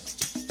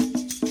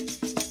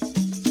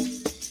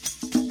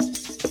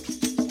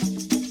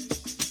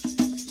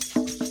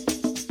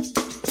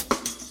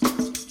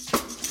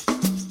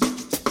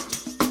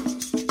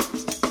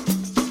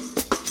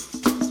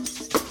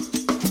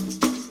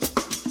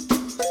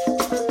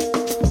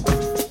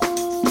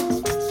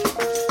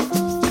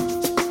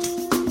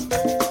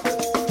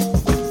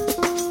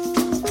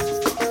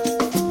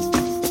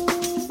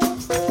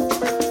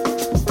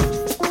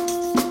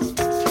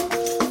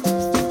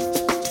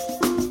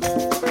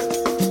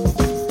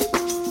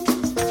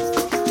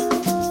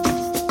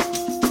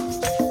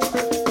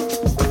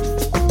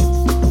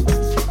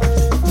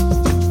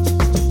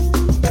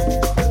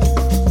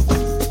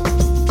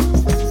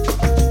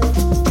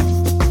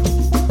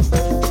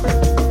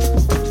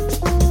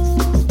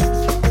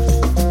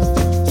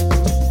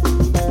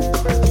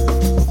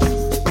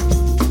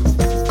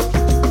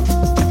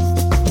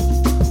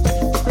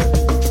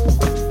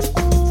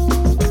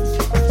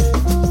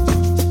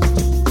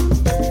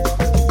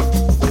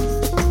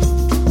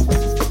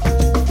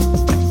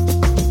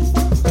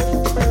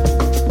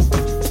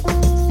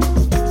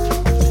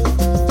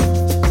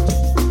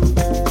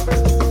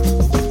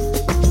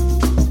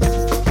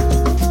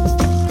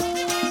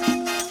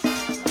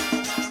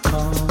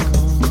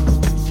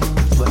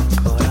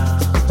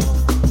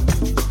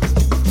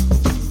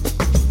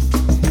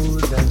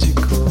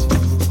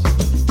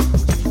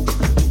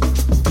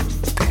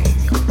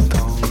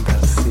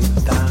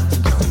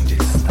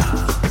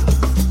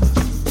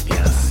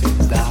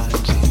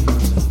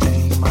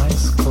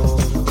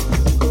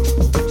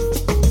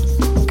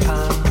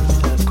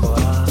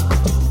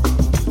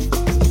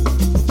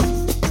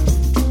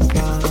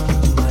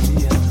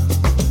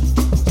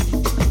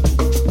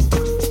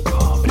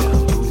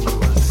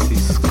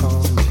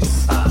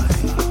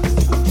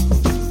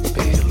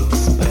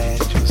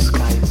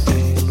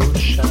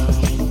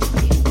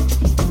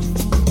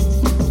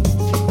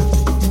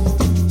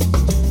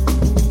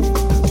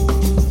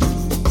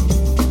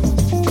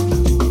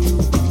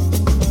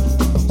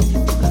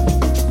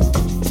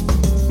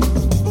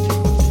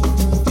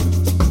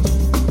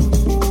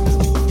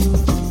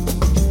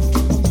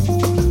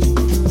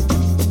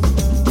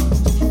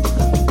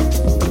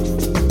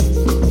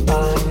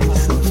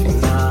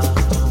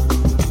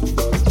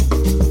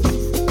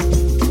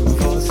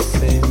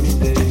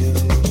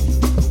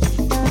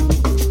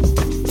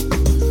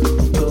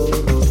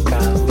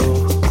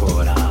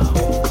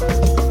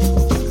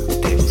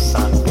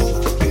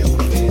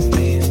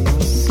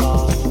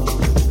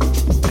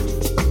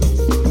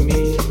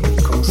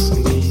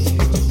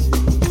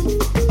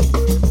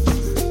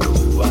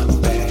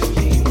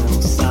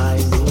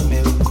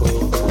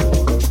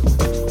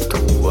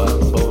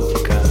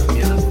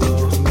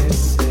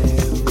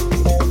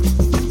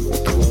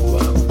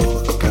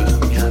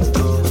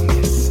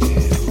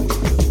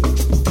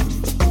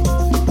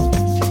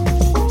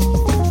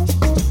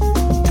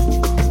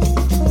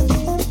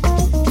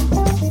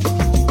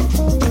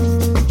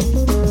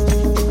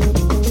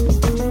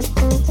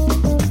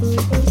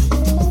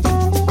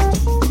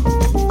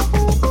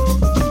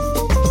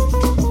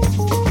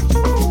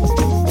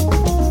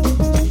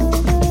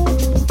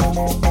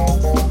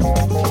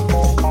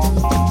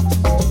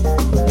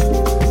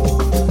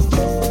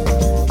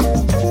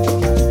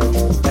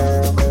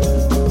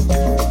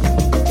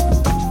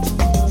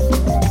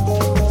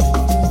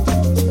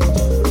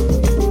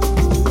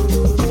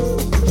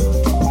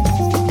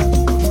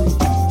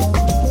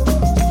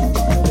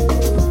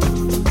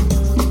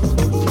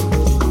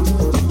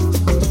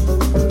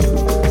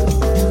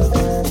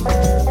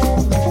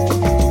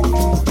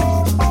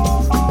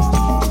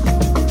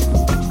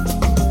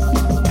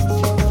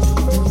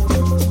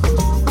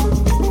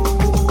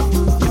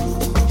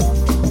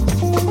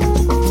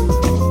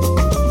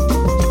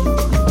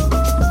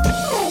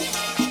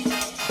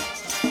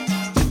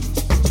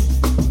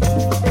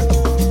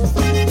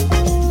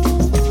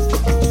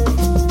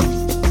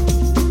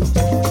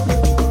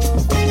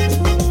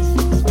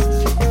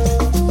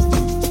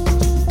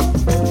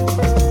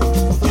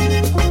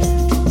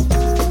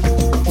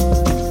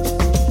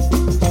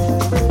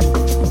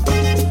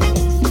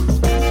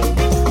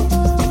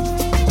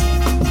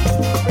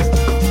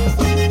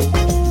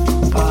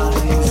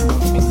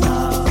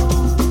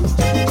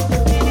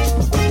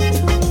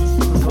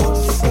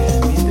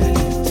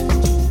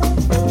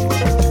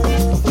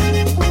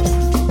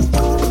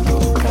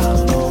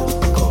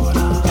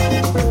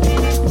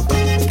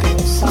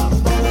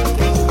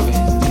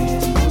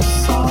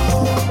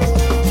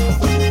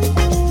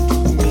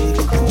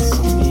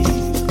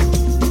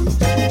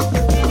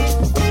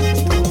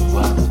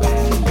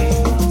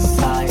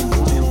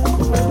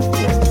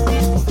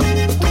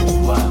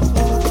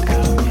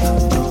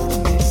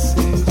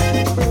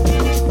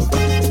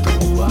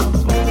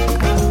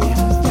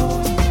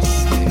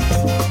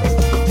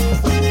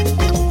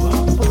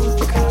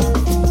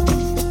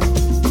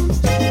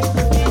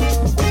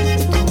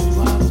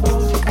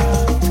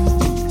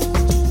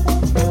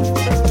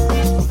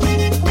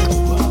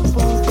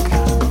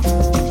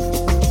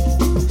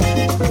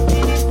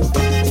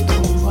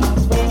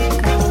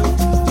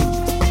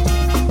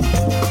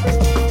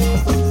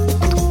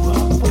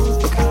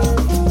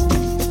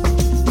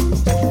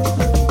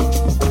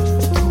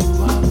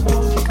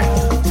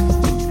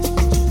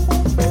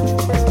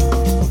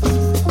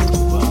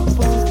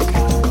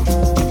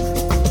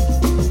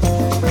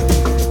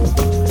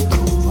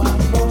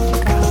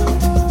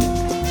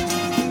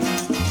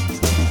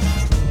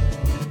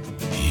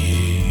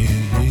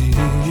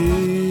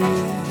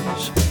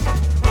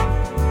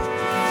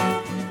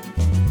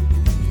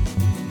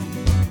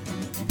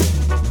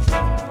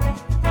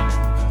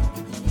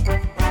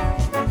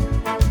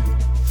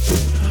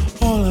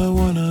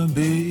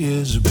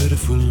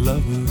 beautiful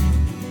lover,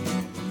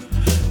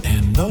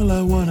 and all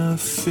I wanna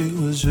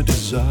feel is your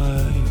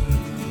desire.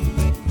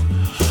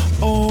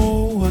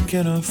 All I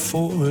can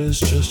afford is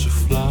just a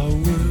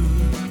flower,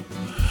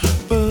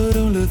 but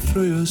only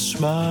through your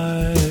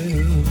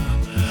smile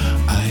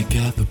I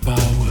get the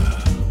power.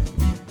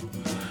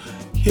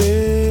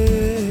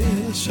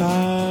 Yes,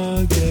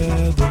 I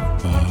get the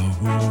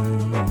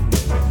power.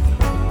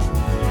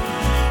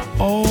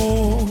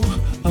 All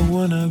I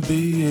wanna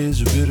be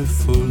is a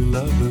beautiful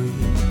lover,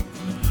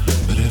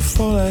 but if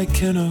all I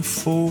can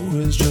afford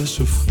is just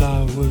a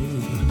flower,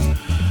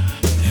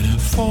 and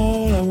if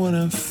all I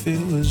wanna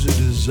feel is a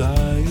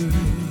desire,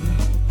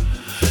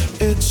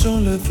 it's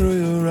only through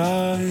your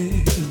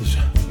eyes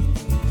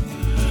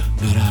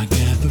that I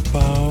get the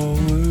power,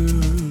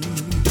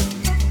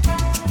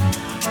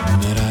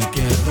 that I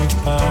get the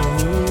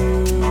power.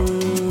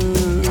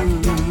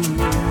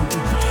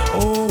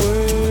 Oh,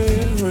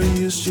 where I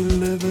used to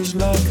live is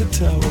like a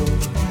tower,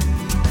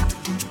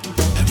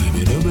 and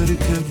maybe nobody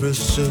could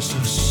resist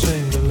a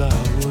single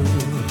hour,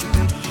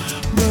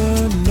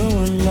 but no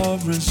one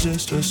love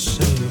resist a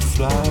single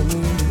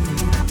flower,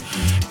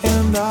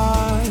 and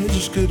I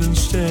just couldn't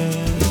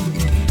stand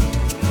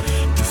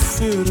to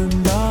feel the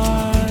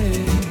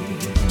night.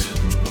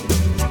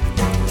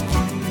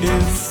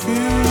 If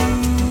you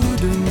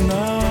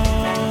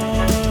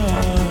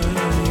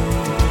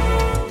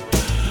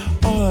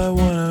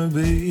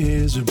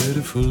is a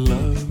beautiful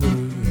lover,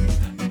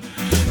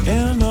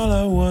 and all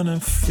I wanna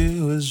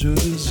feel is your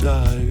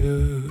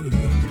desire.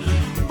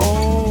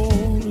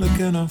 All I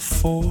can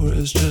afford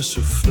is just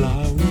a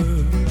flower,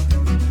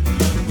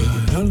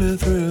 but only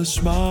through your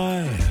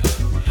smile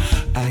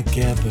I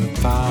get the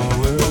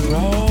power.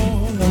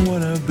 All I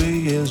wanna be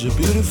is a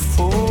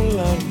beautiful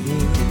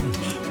lover,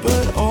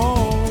 but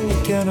all I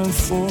can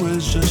afford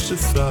is just a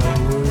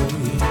flower,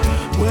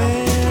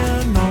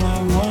 when all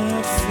I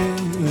wanna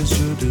feel is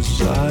your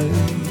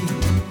desire.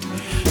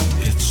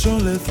 It's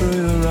only through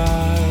your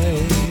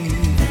eyes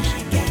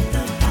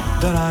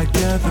that I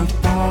get the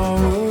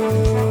power.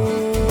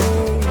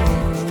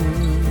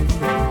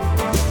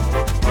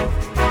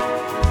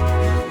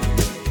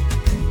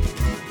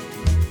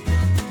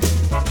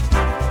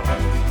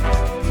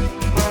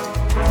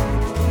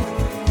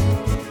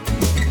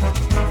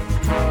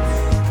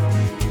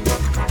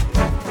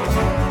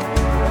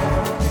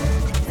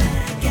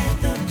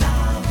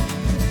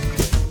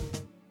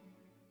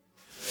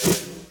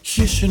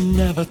 You should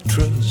never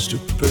trust a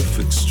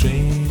perfect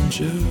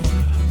stranger,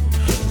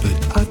 but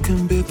I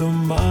can be the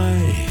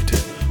might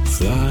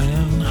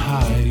flying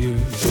higher.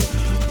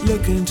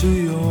 Look into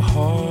your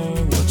heart,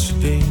 what's the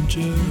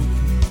danger?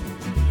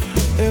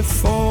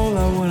 If all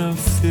I wanna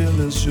feel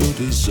is your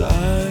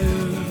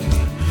desire,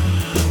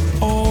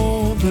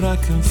 all that I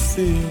can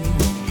feel,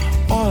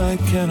 all I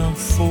can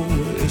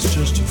afford is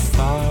just a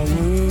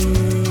flower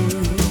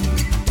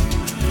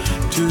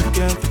to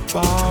get the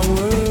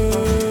power.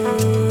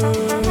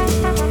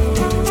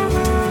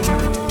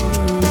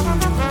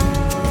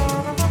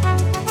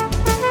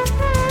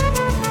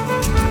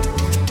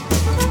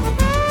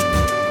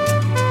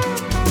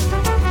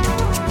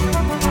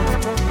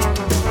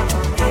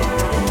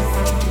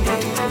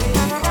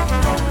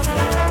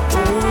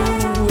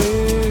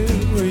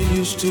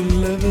 To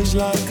live is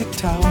like a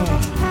tower,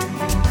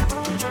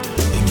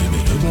 and maybe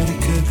nobody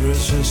could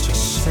resist a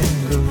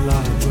single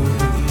lover,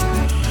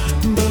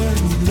 but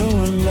no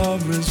one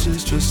love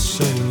resists a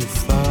single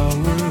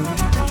flower,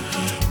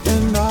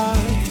 and I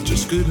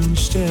just couldn't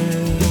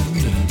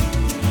stand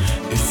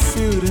if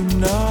you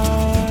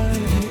denied,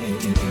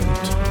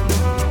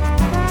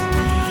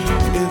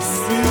 if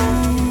you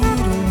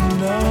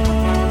denied.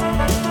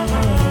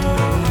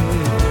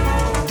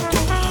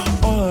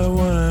 All I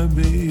wanna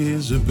be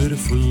is a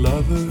beautiful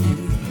lover,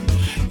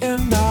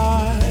 and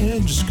I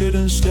just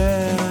couldn't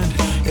stand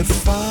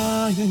if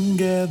I can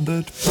get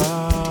that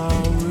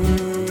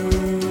power.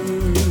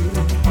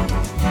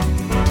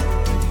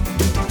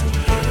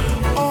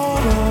 All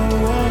I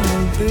wanna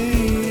be,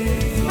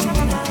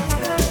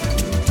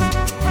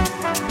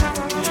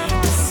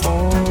 if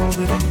all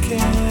that I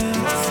can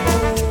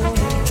afford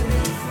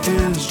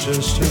is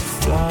just a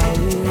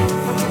flower,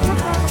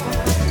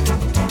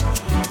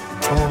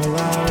 all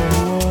I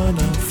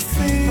wanna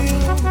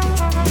feel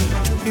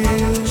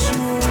is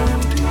your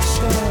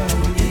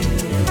desire.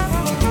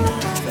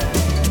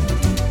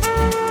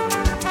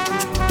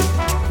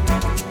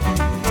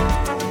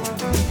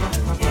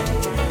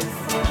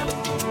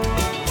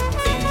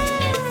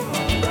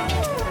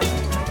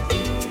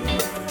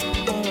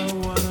 All I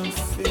wanna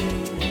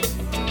feel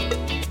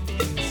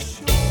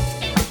is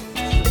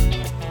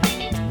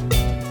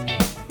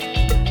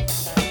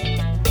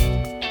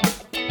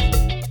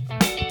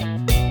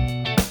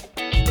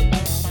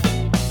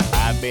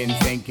I've been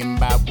thinking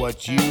about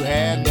what you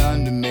have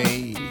done to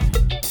me.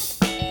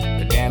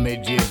 The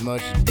damage is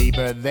much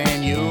deeper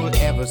than you'll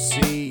ever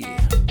see.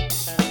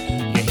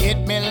 You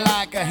hit me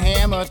like a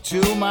hammer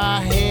to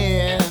my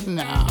head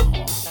now.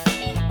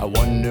 I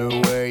wonder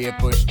where you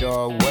pushed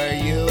or where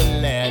you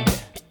led.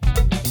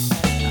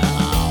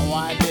 Oh,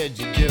 why did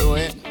you do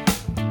it?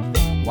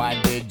 Why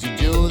did you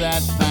do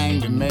that thing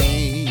to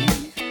me?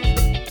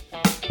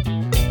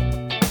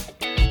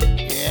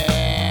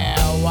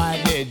 Yeah,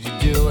 why did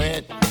you do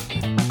it?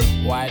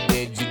 Why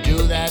did you do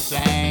that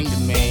thing to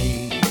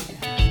me?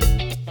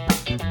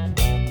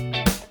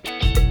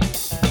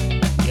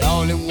 The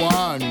only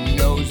one who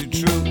knows the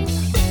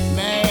truth,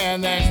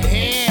 man, that's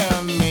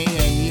him, me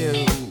and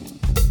you.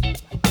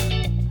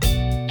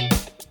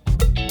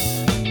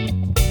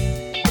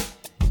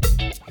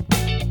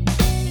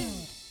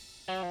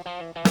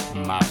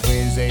 My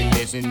friends, they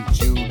listen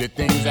to the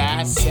things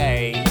I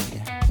say.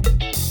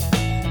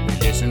 They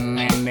listen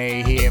and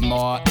they hear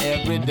more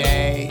every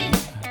day.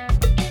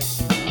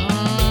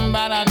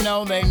 But I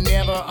know they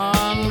never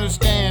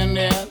understand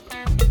it,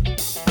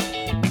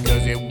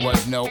 because it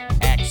was no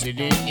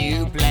accident,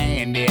 you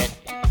planned it.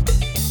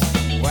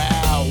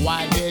 Well,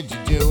 why did you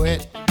do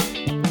it?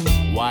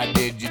 Why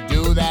did you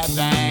do that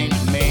thing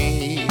to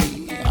me?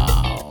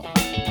 Oh.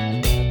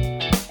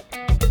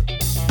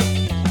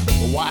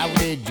 Why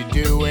did you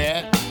do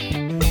it?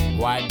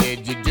 Why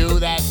did you do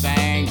that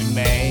thing to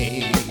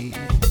me?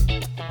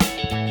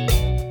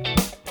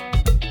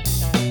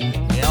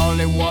 The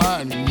only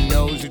one who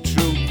knows the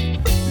truth,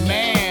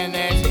 man,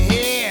 that's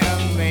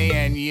him, me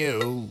and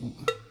you.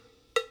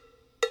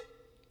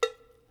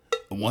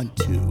 1,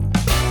 2.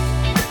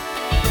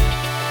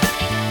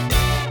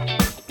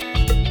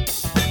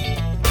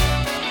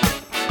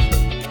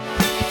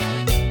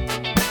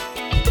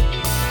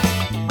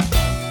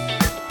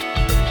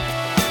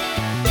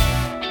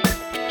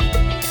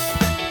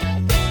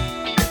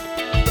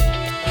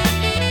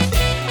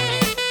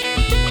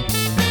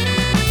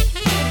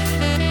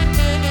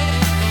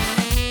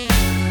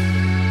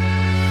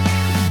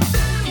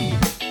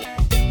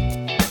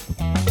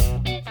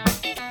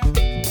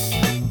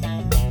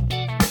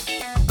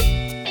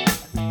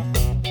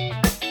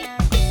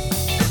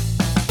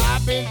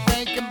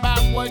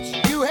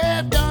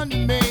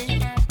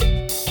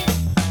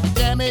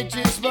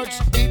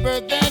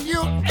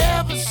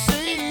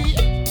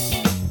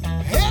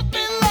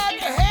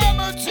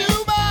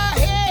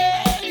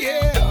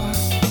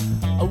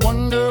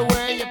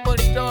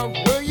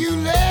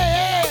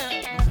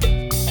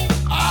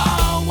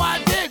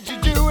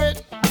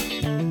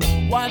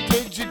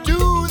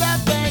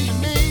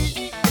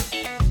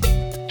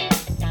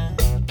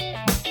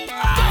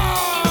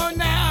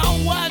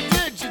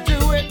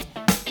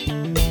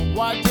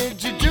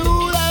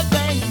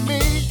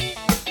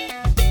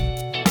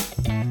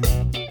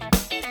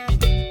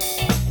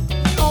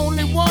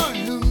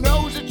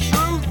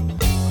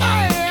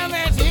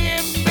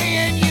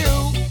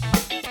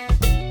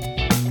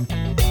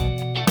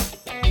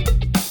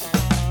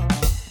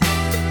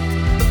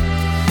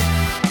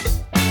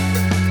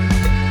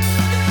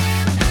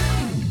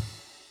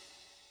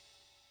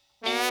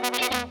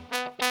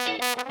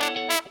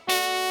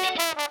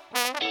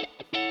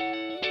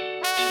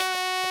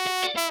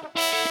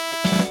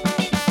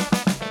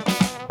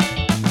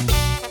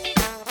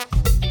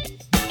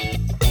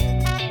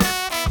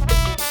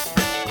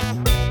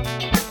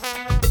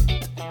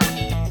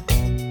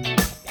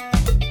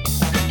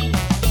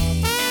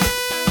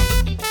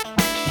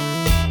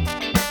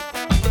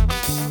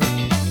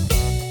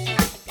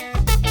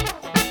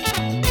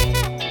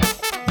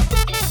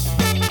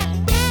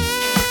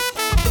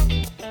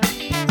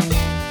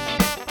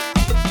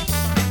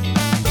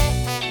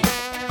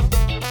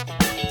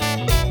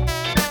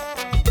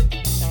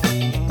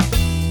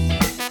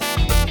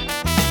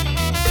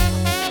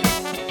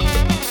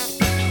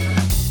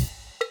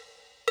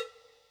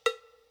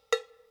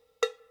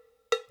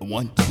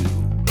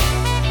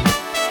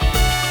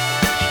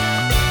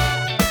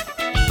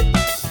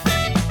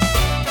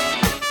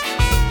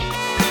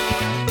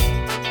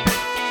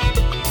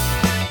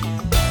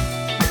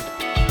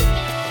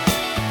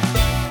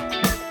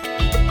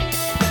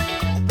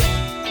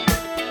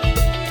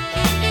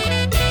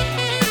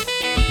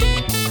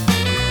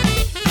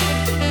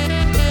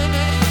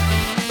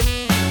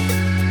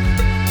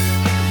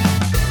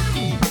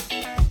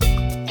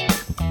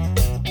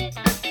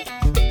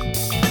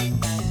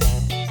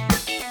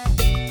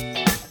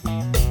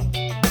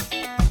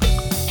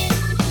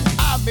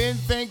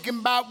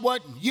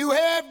 What you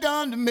have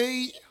done to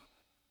me,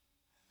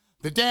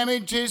 the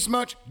damage is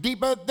much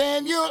deeper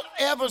than you'll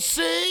ever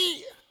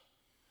see.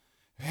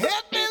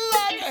 Hit me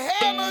like a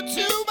hammer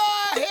to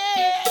my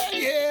head,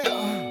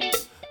 yeah.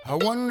 I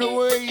wonder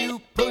where you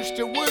pushed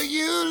or where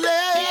you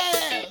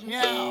left,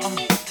 yeah.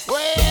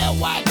 Well,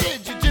 why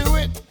did you do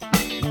it?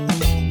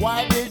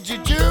 Why did you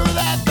do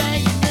that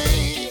thing to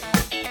me?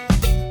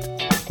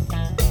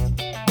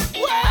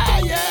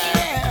 Well,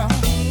 yeah,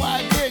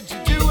 why did you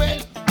do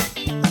it?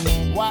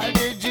 Why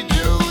did you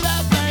do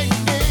that thing to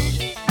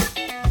me?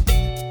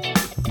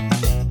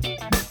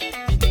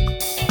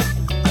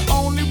 The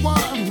only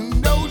one who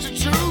knows the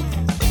truth,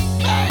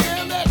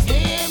 man, that's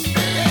him,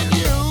 me and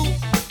you.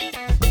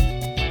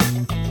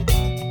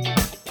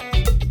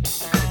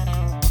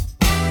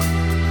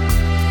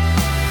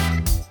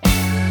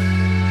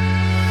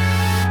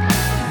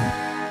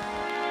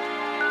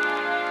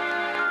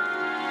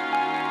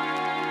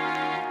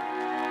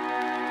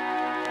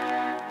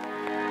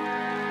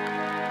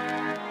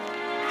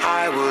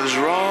 I was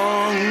wrong.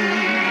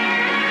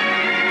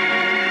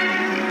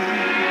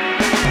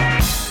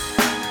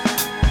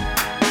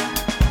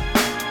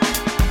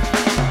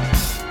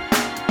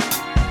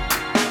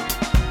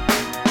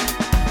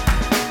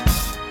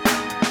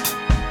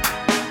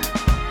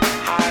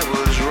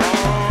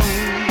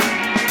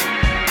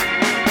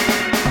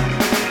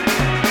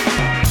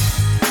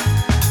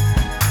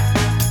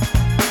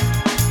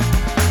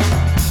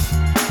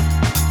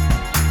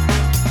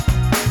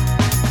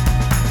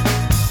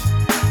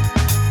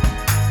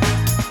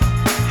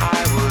 I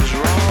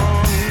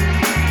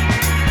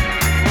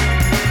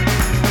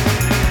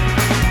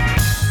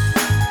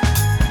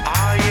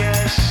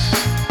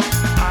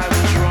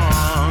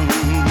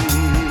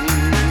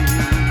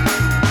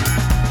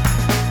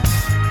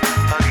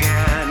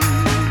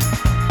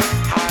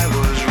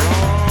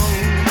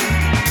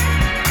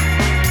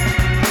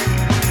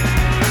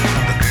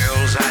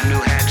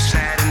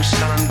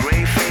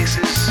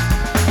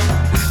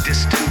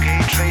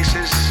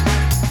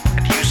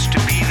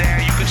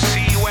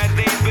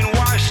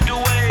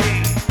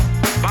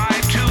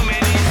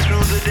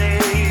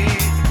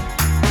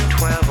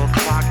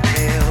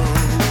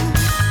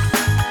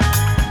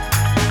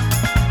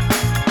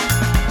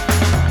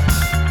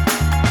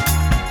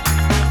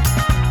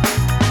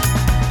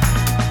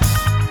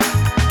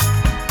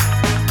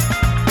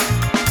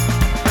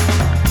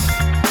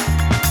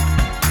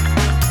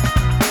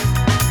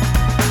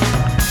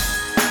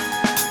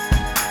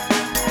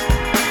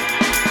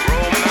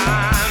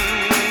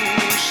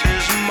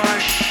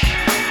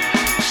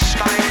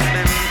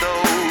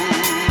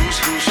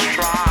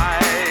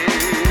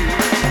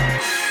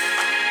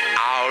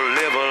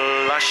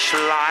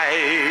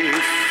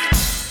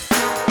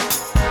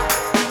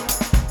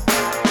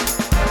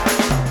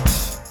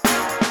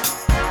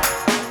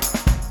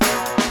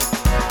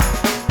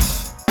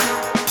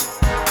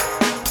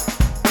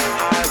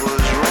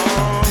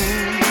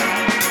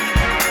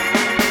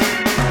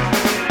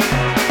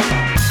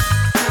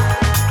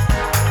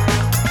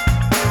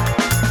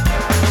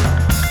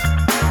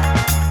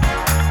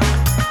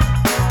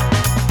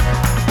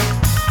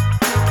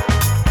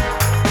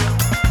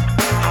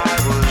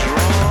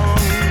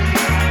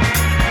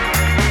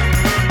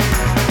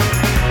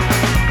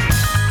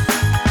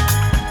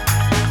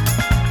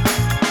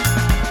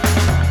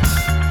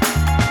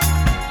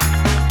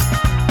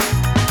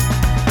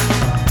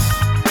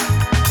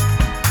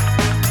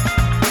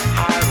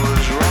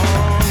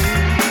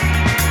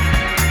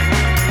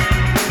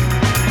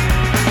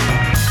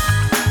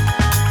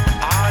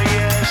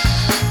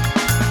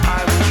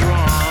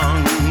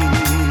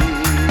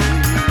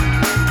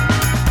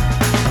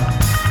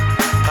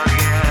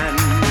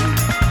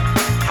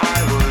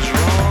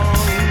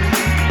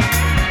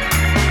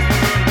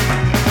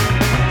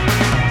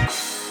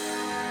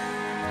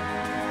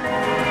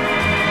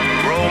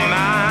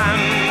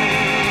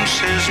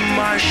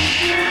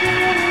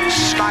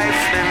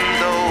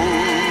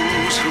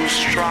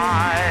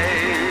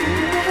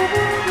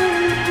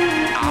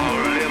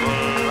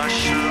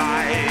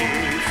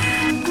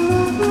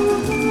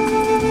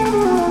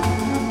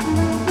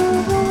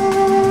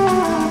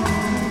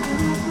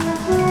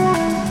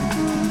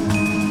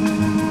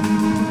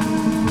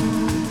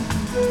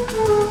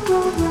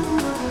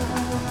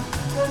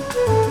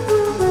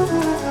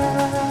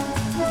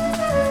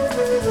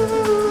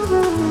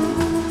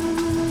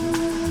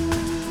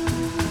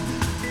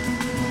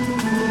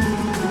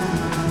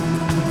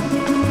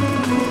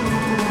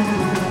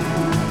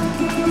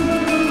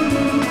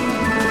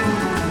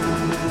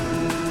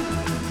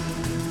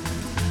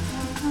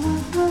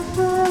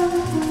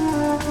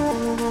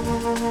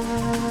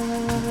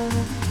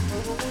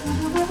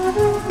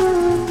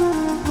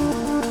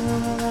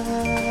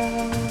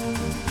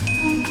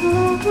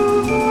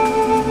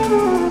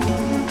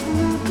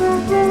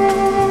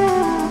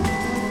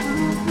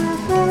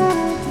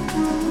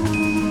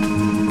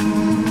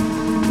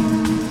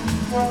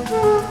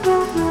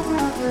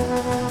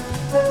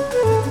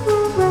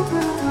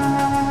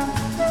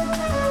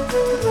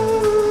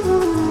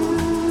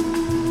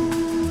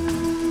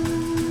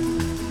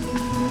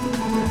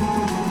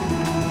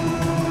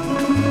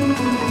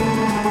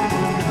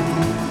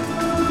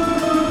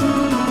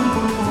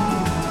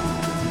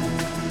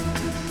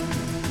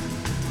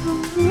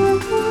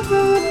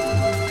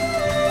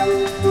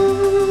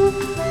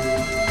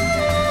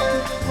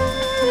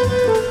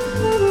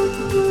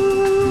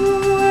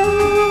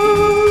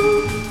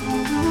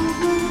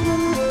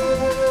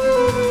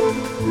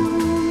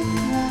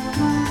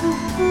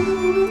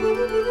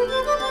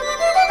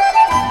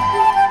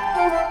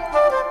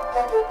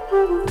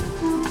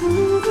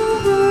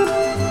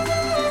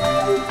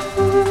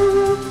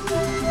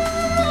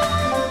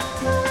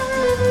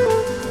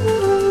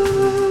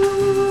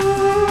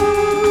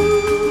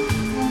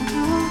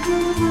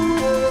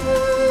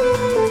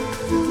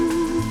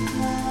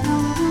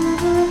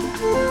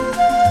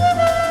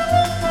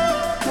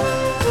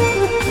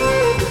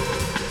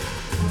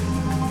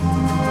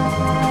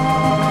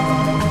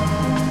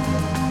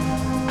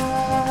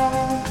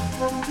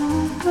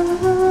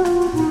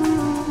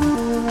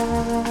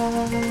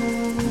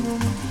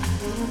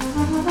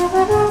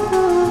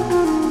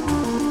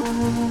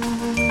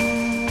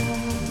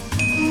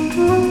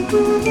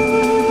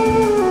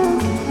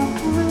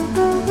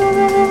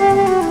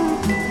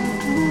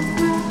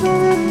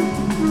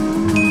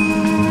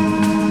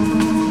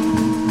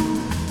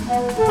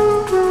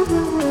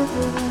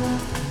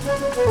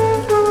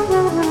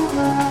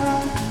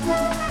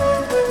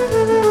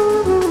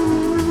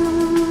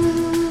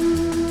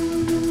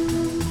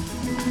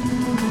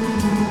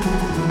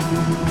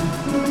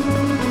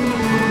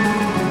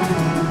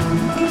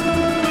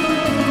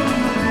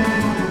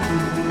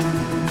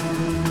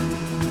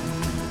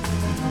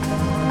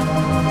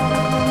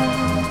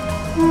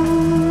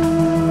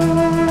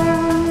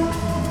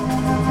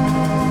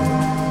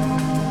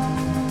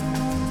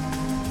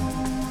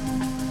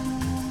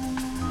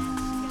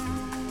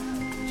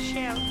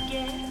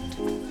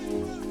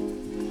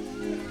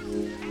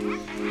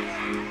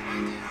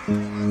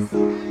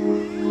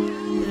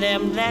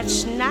Them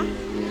that's not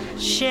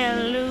shall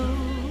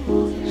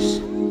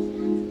lose.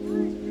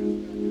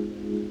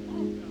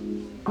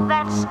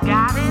 That's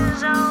got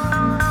his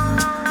own.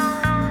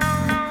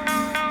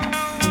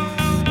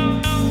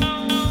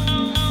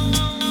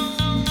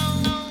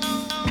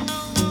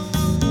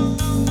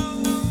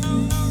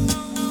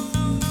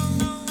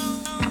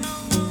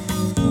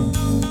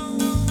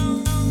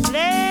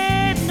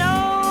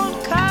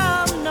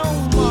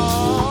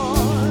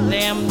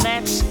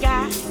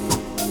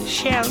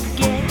 Shall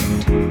get.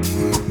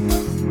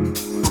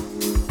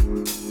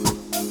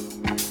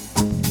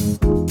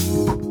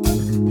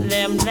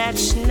 Them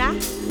that's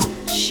not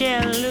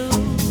shall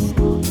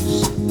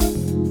lose.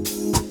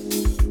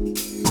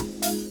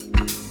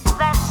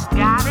 That's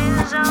got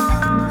his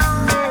own.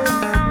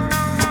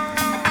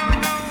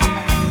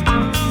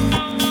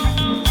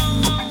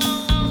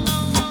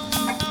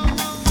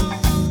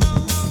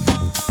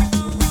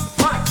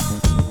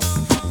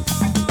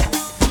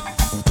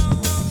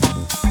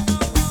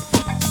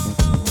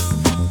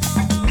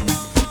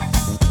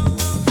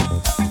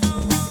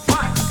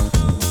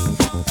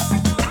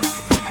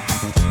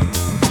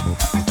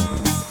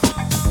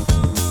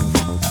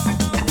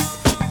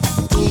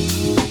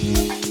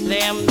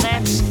 Them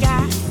that's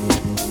got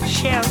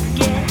shall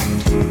get.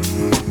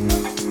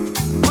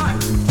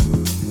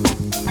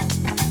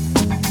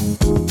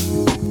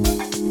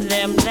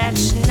 Them that's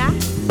not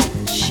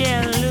shall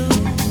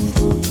lose.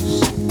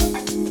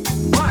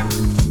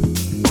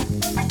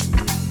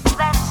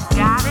 That's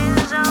got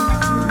his own.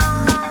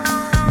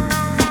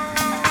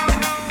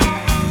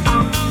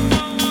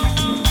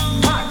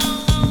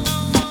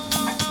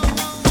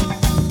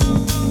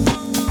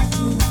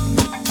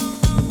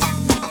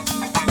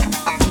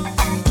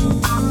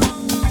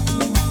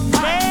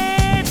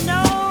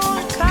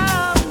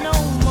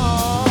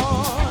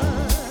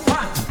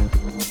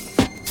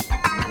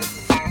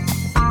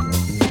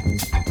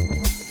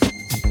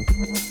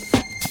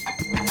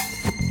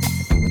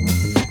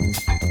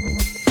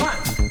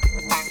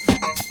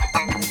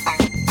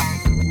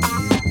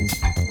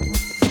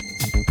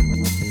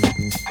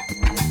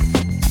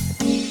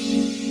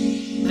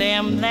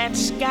 Them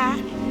that's got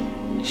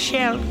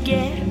shall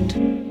get.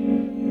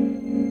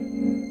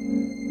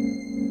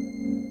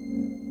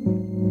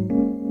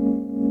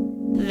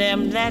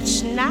 Them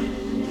that's not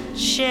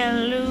shall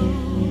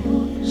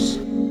lose.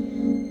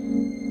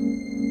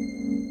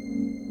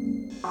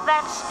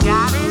 That's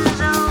got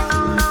his own.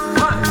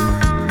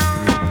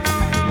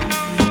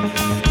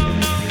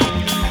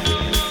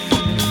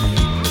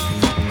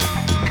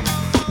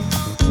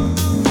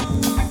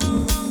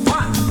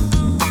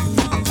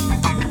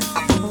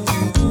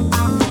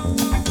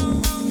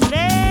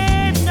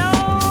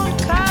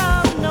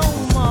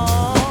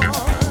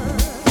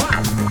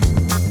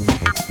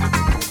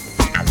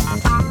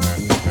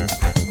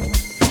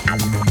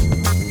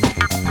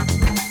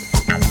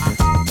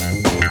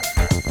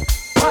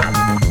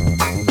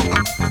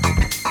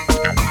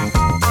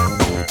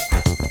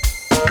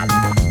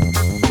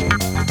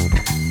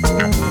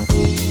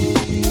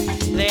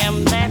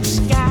 Them that's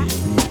got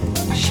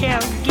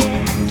shall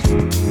get.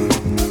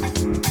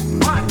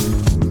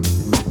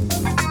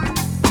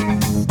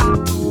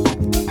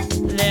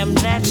 Them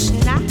that's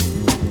not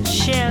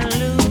shall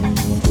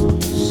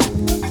lose.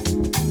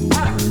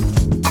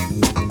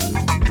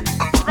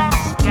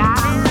 That's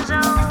got his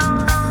own.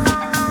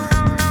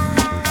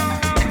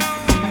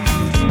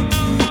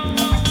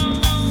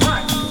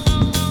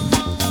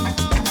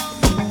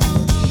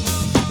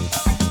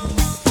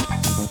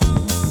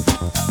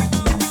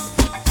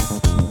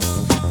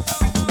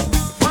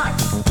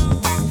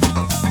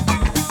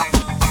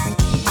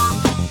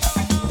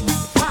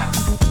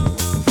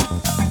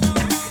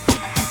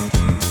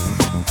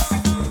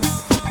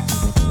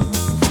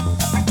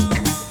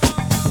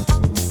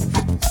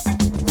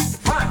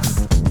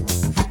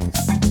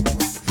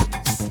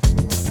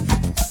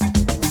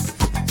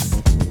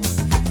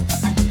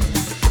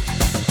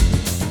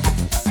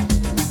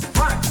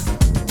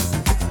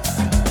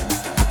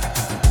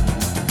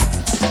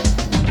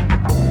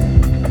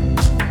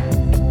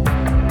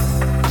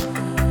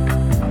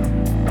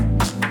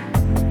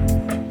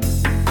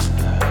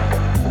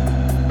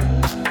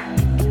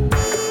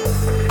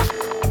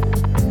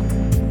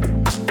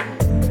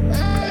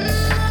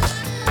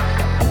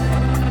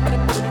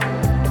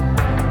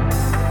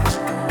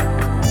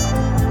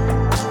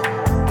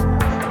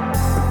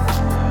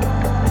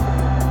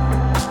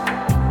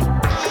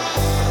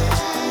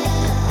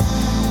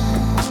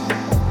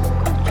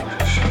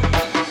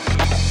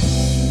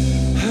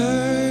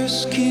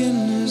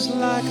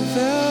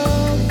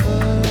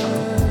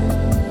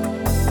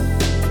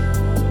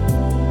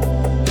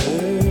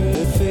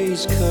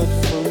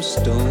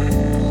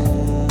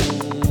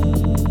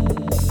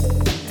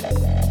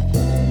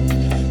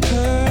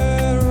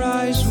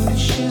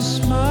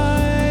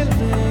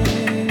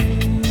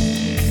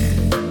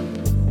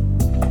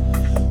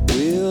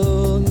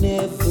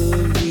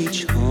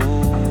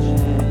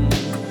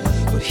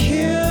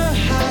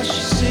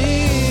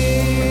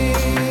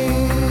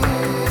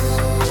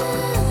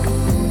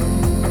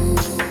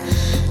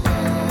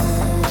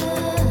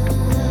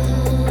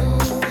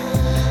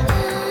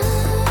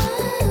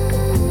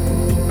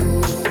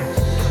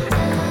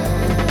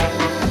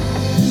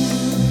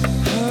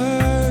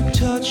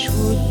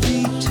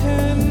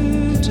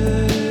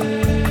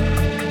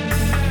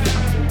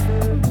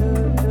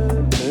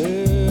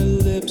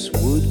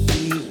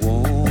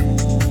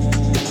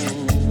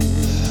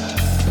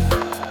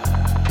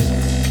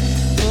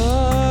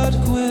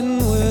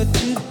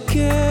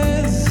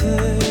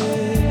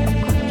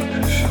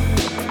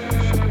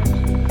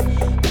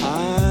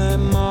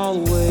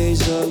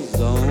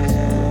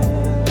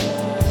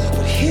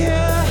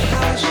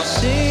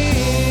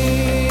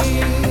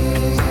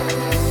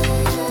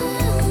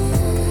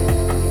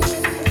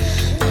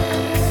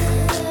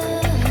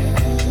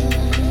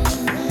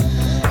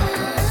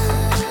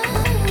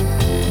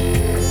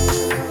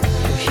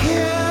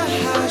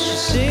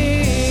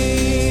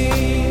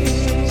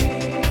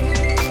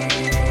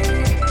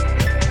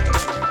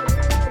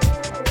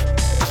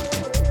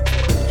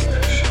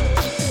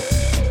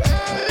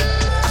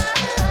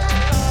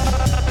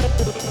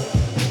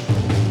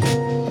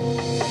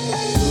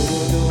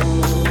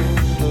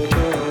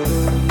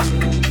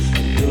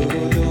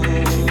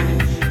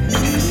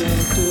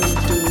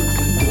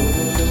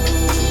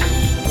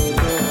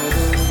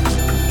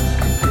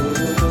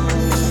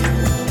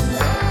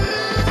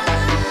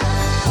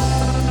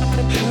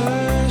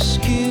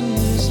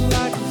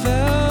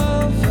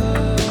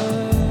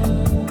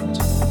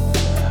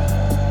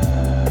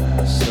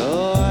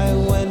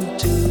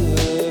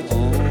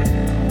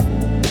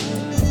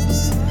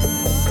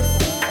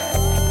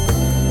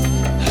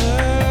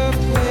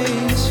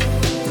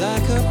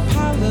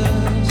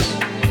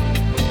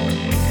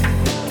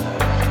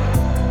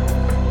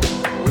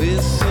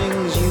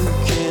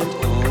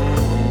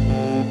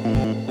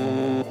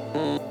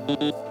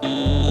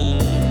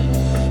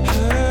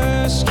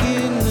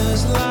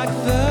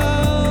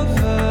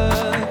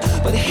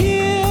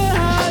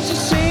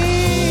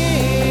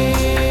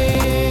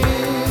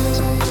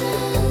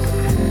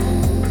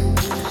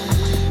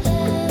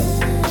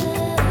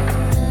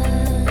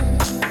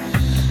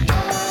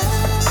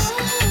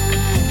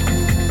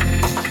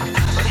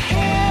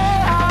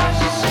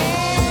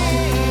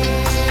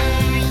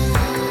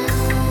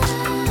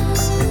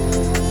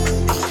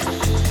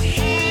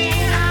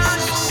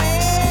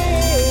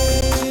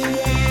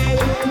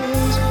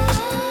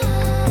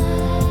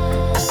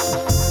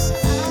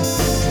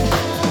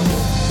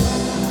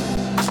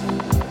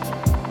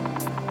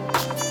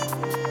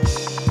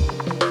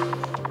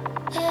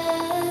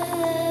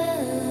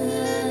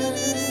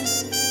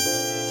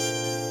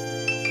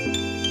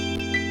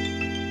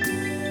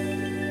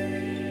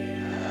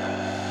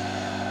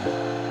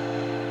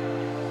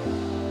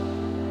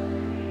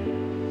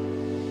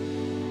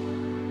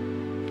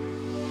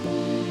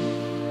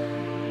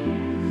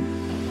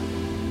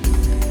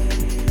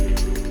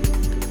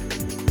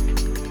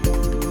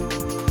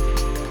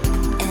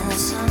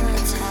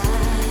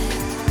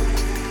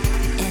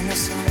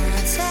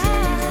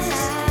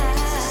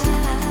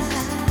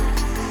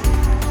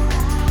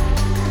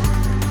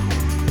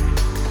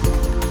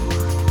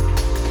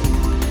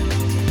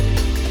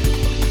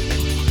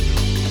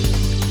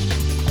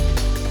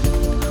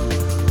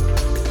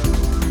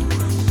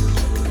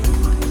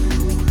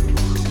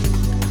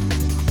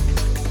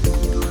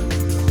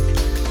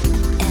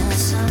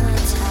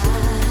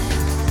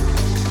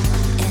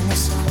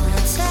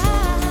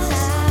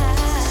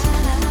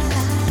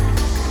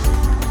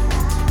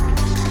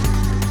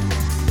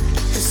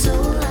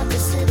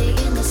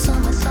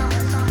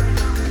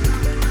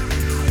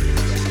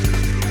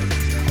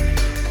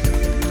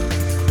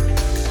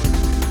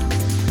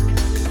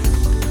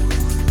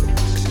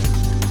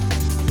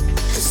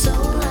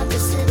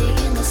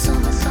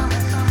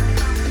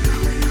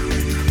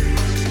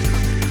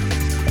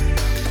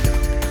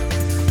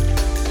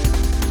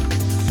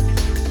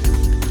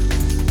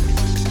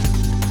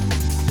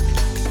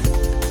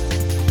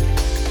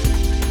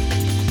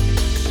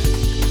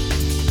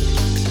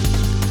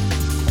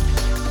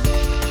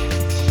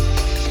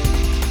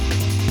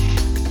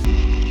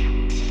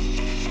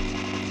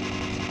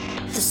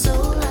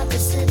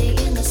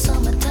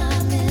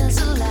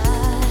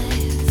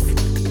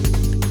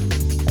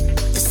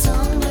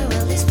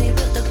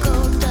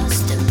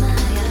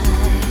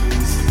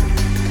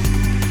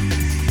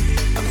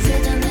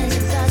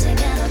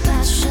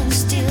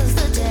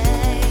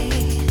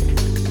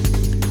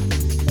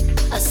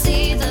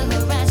 see the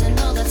horizon,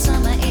 know that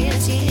summer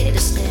is here to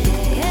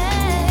stay.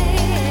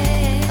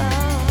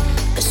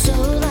 The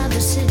soul of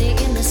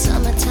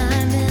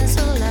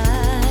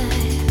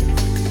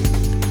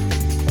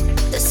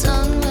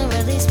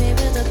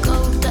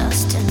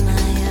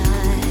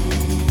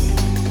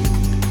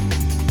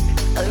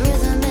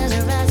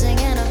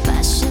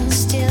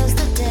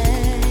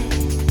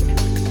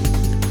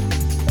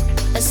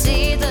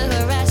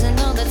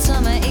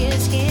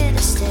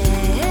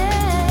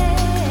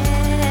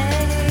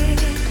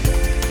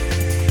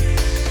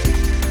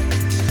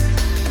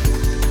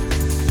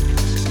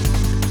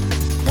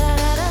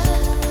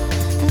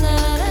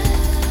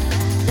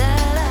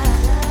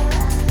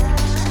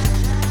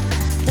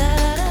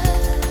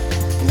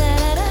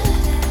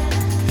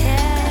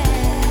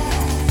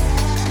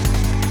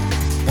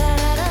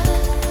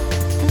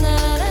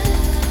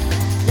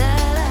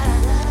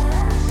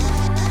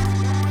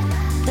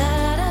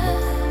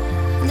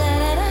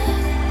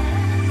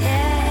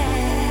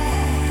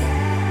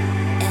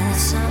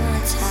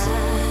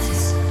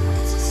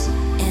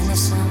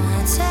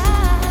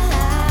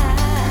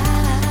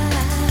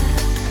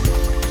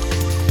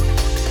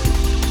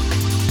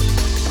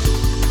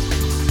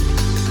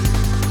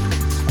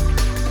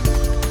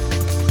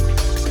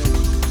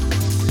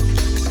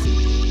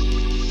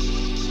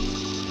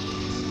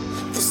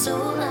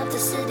the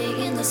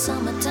city in the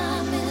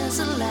summertime is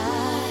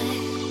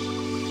alive.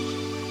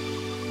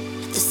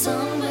 The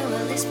sun will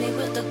release me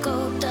with the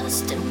cold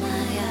dust in my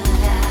eye.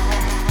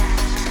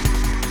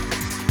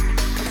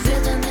 A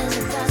rhythm is arising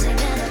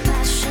and a passion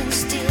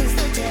steals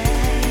the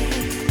day.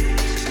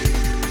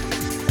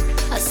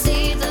 I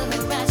see the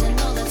horizon,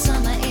 know that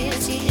summer is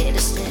here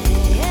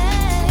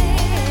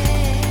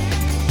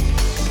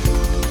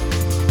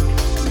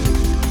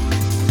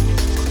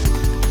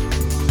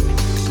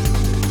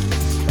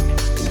to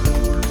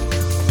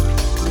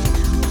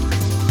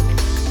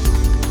stay.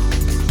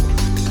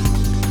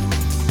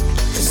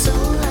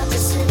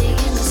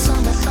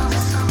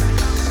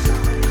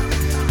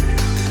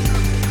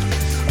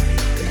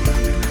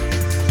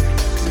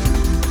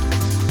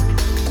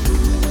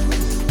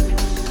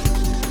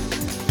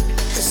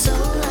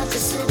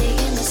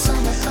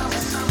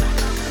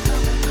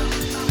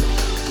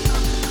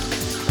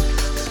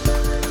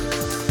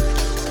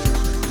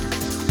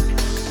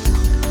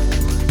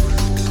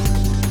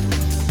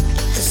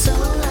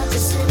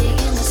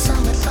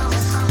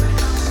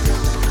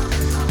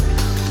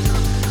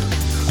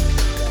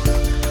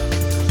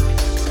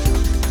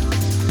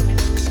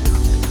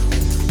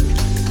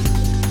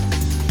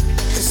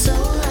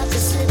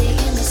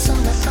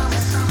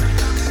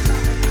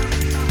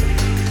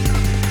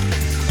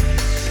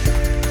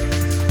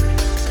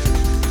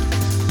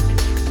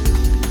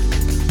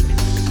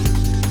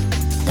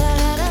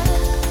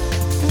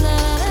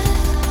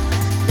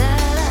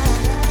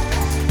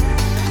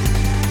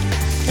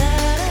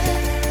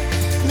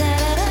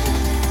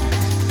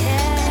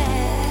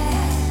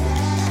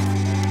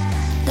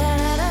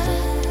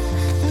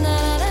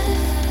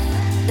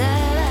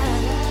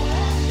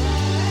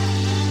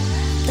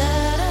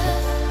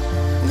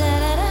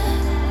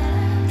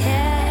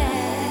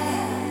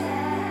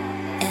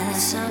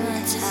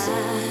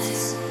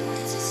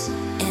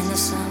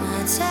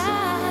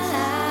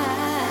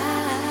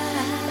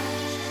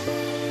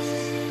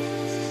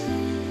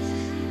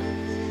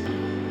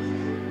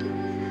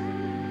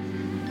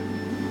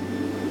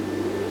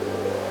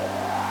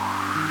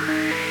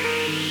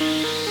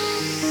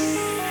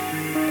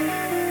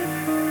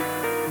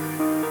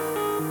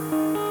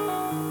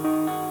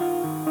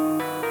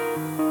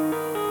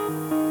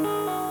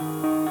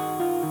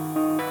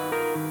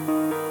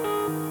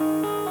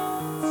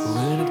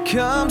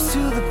 Comes to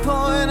the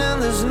point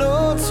and there's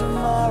no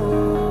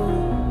tomorrow,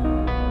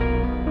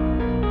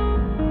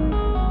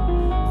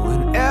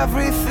 when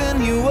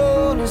everything you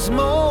own is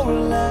more or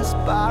less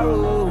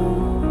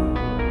borrowed.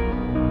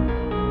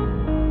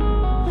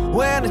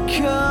 When it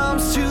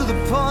comes to the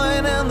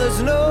point and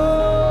there's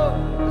no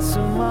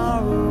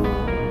tomorrow,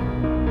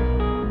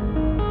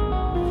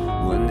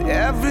 when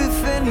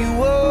everything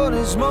you own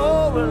is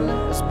more or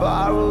less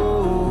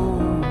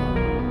borrowed,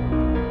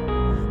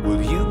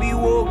 will you be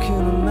walking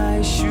in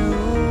my shoes?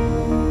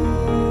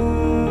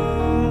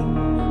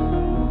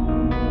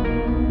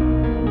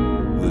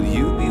 Will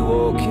you be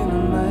walking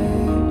in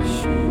my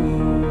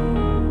shoes?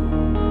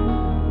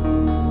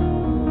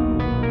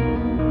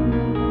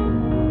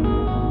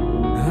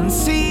 And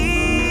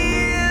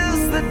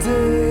seize the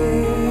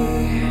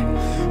day,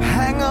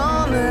 hang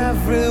on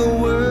every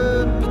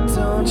word, but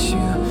don't you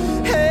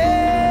hesitate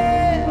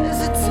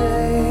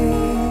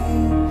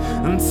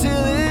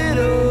until it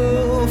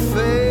all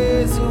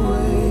fades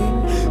away.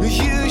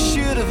 You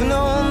should have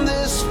known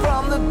this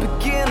from the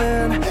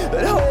beginning,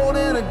 but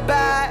holding it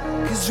back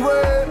is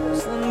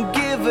worse than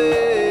giving.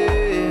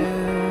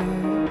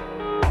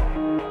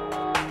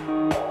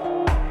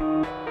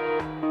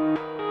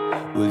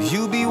 Will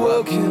you be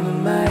walking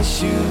in my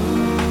shoes?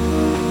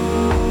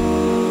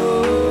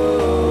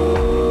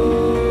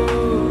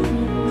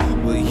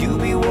 Will you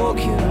be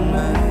walking in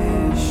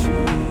my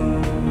shoes?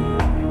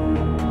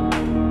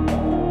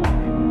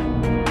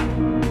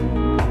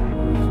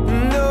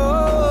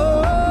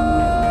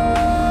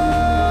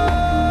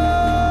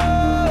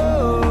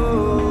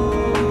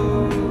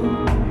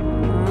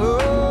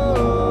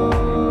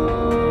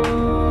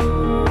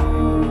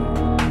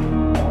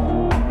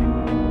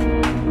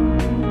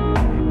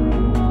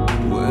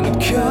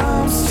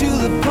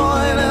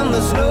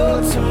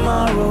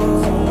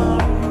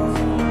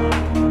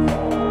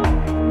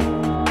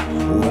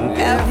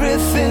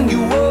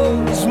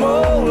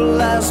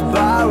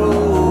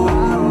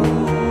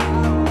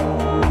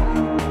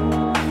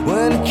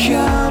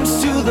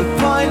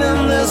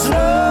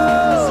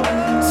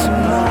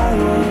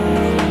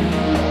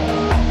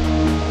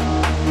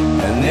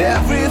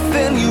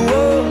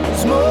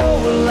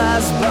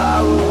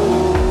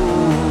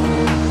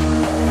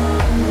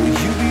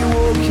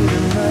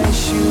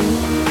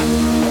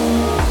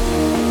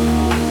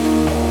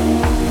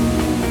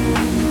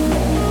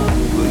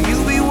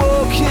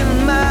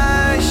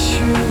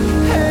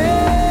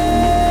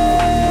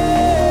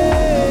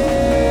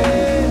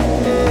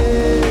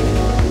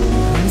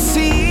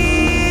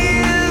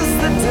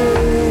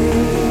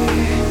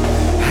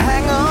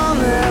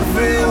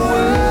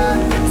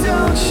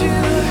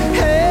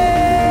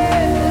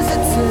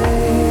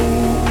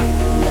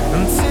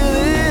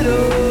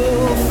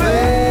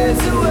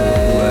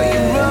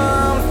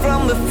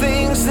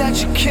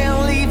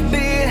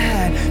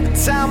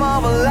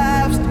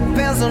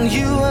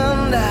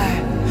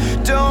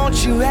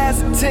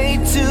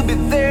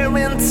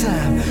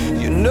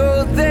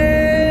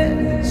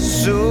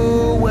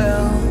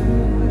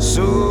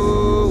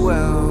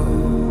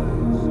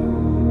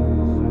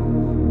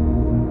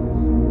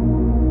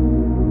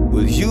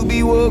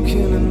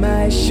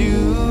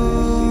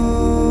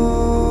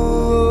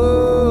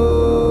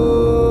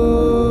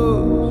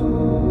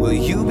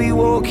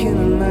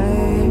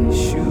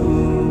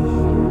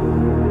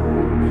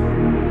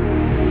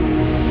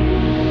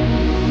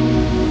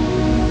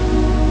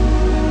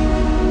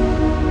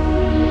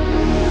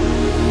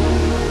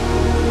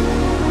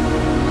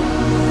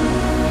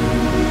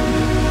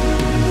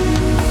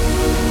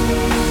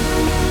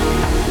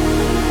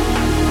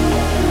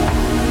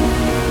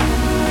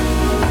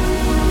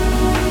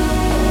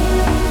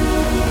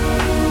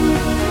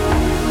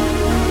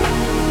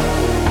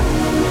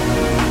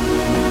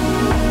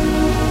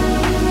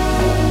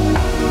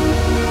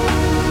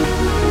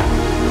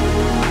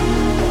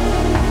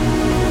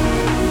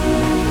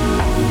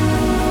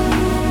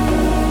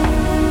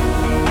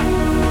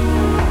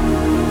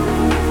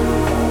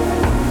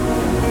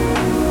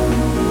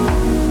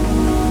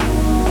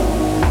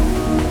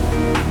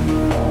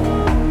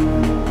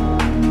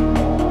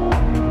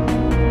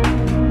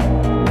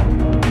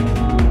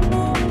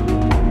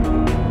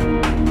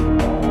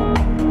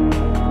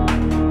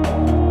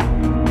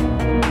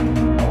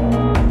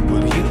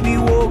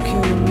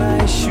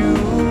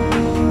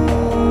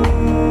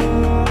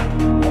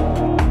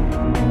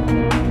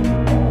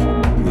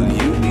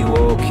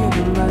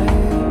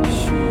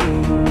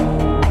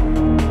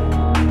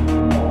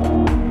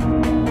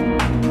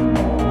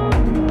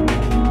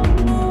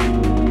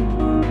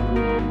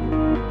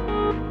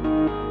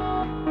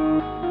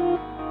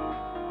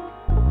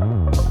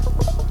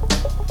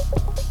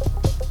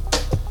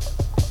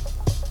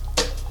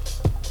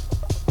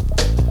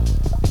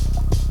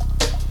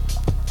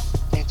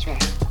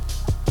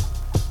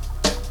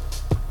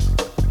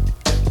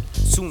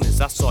 Soon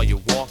as I saw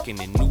you walking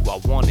and knew I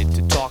wanted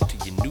to talk to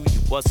you, knew you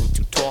wasn't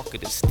too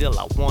talkative, still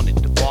I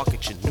wanted to bark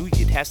at you, knew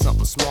you'd have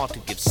something smart to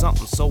give,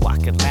 something so I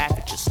could laugh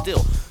at you,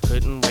 still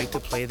couldn't wait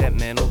to play that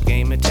mental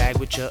game and tag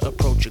with your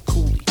approach your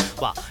coolie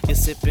while you're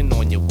sipping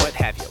on your what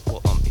have you.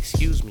 Well,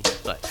 excuse me,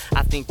 but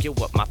I think you're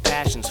what my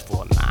passion's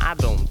for. Nah, I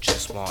don't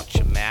just want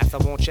your math, I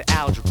want your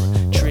algebra,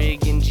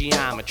 trig and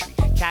geometry,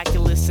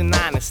 calculus and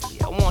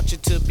honestly, I want you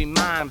to be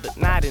mine, but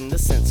not in the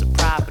sense of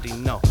property,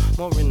 no,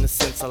 more in the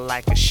sense of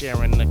like a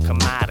sharing a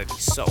commodity.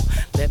 So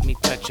let me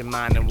touch your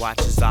mind and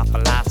watch as our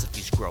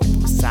philosophies grow.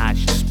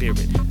 Massage your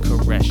spirit,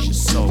 caress your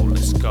soul.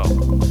 Let's go.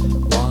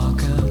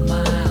 Walk a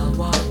mile,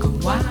 walk a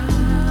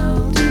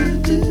while,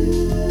 do,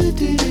 do,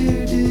 do,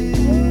 do, do,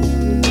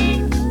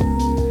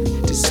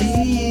 to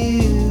see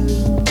you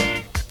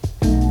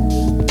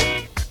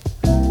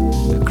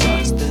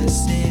across the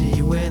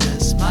city with a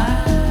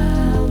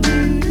smile,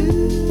 do,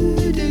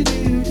 do, do,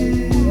 do,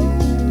 do,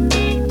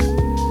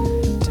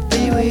 to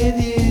be with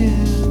you.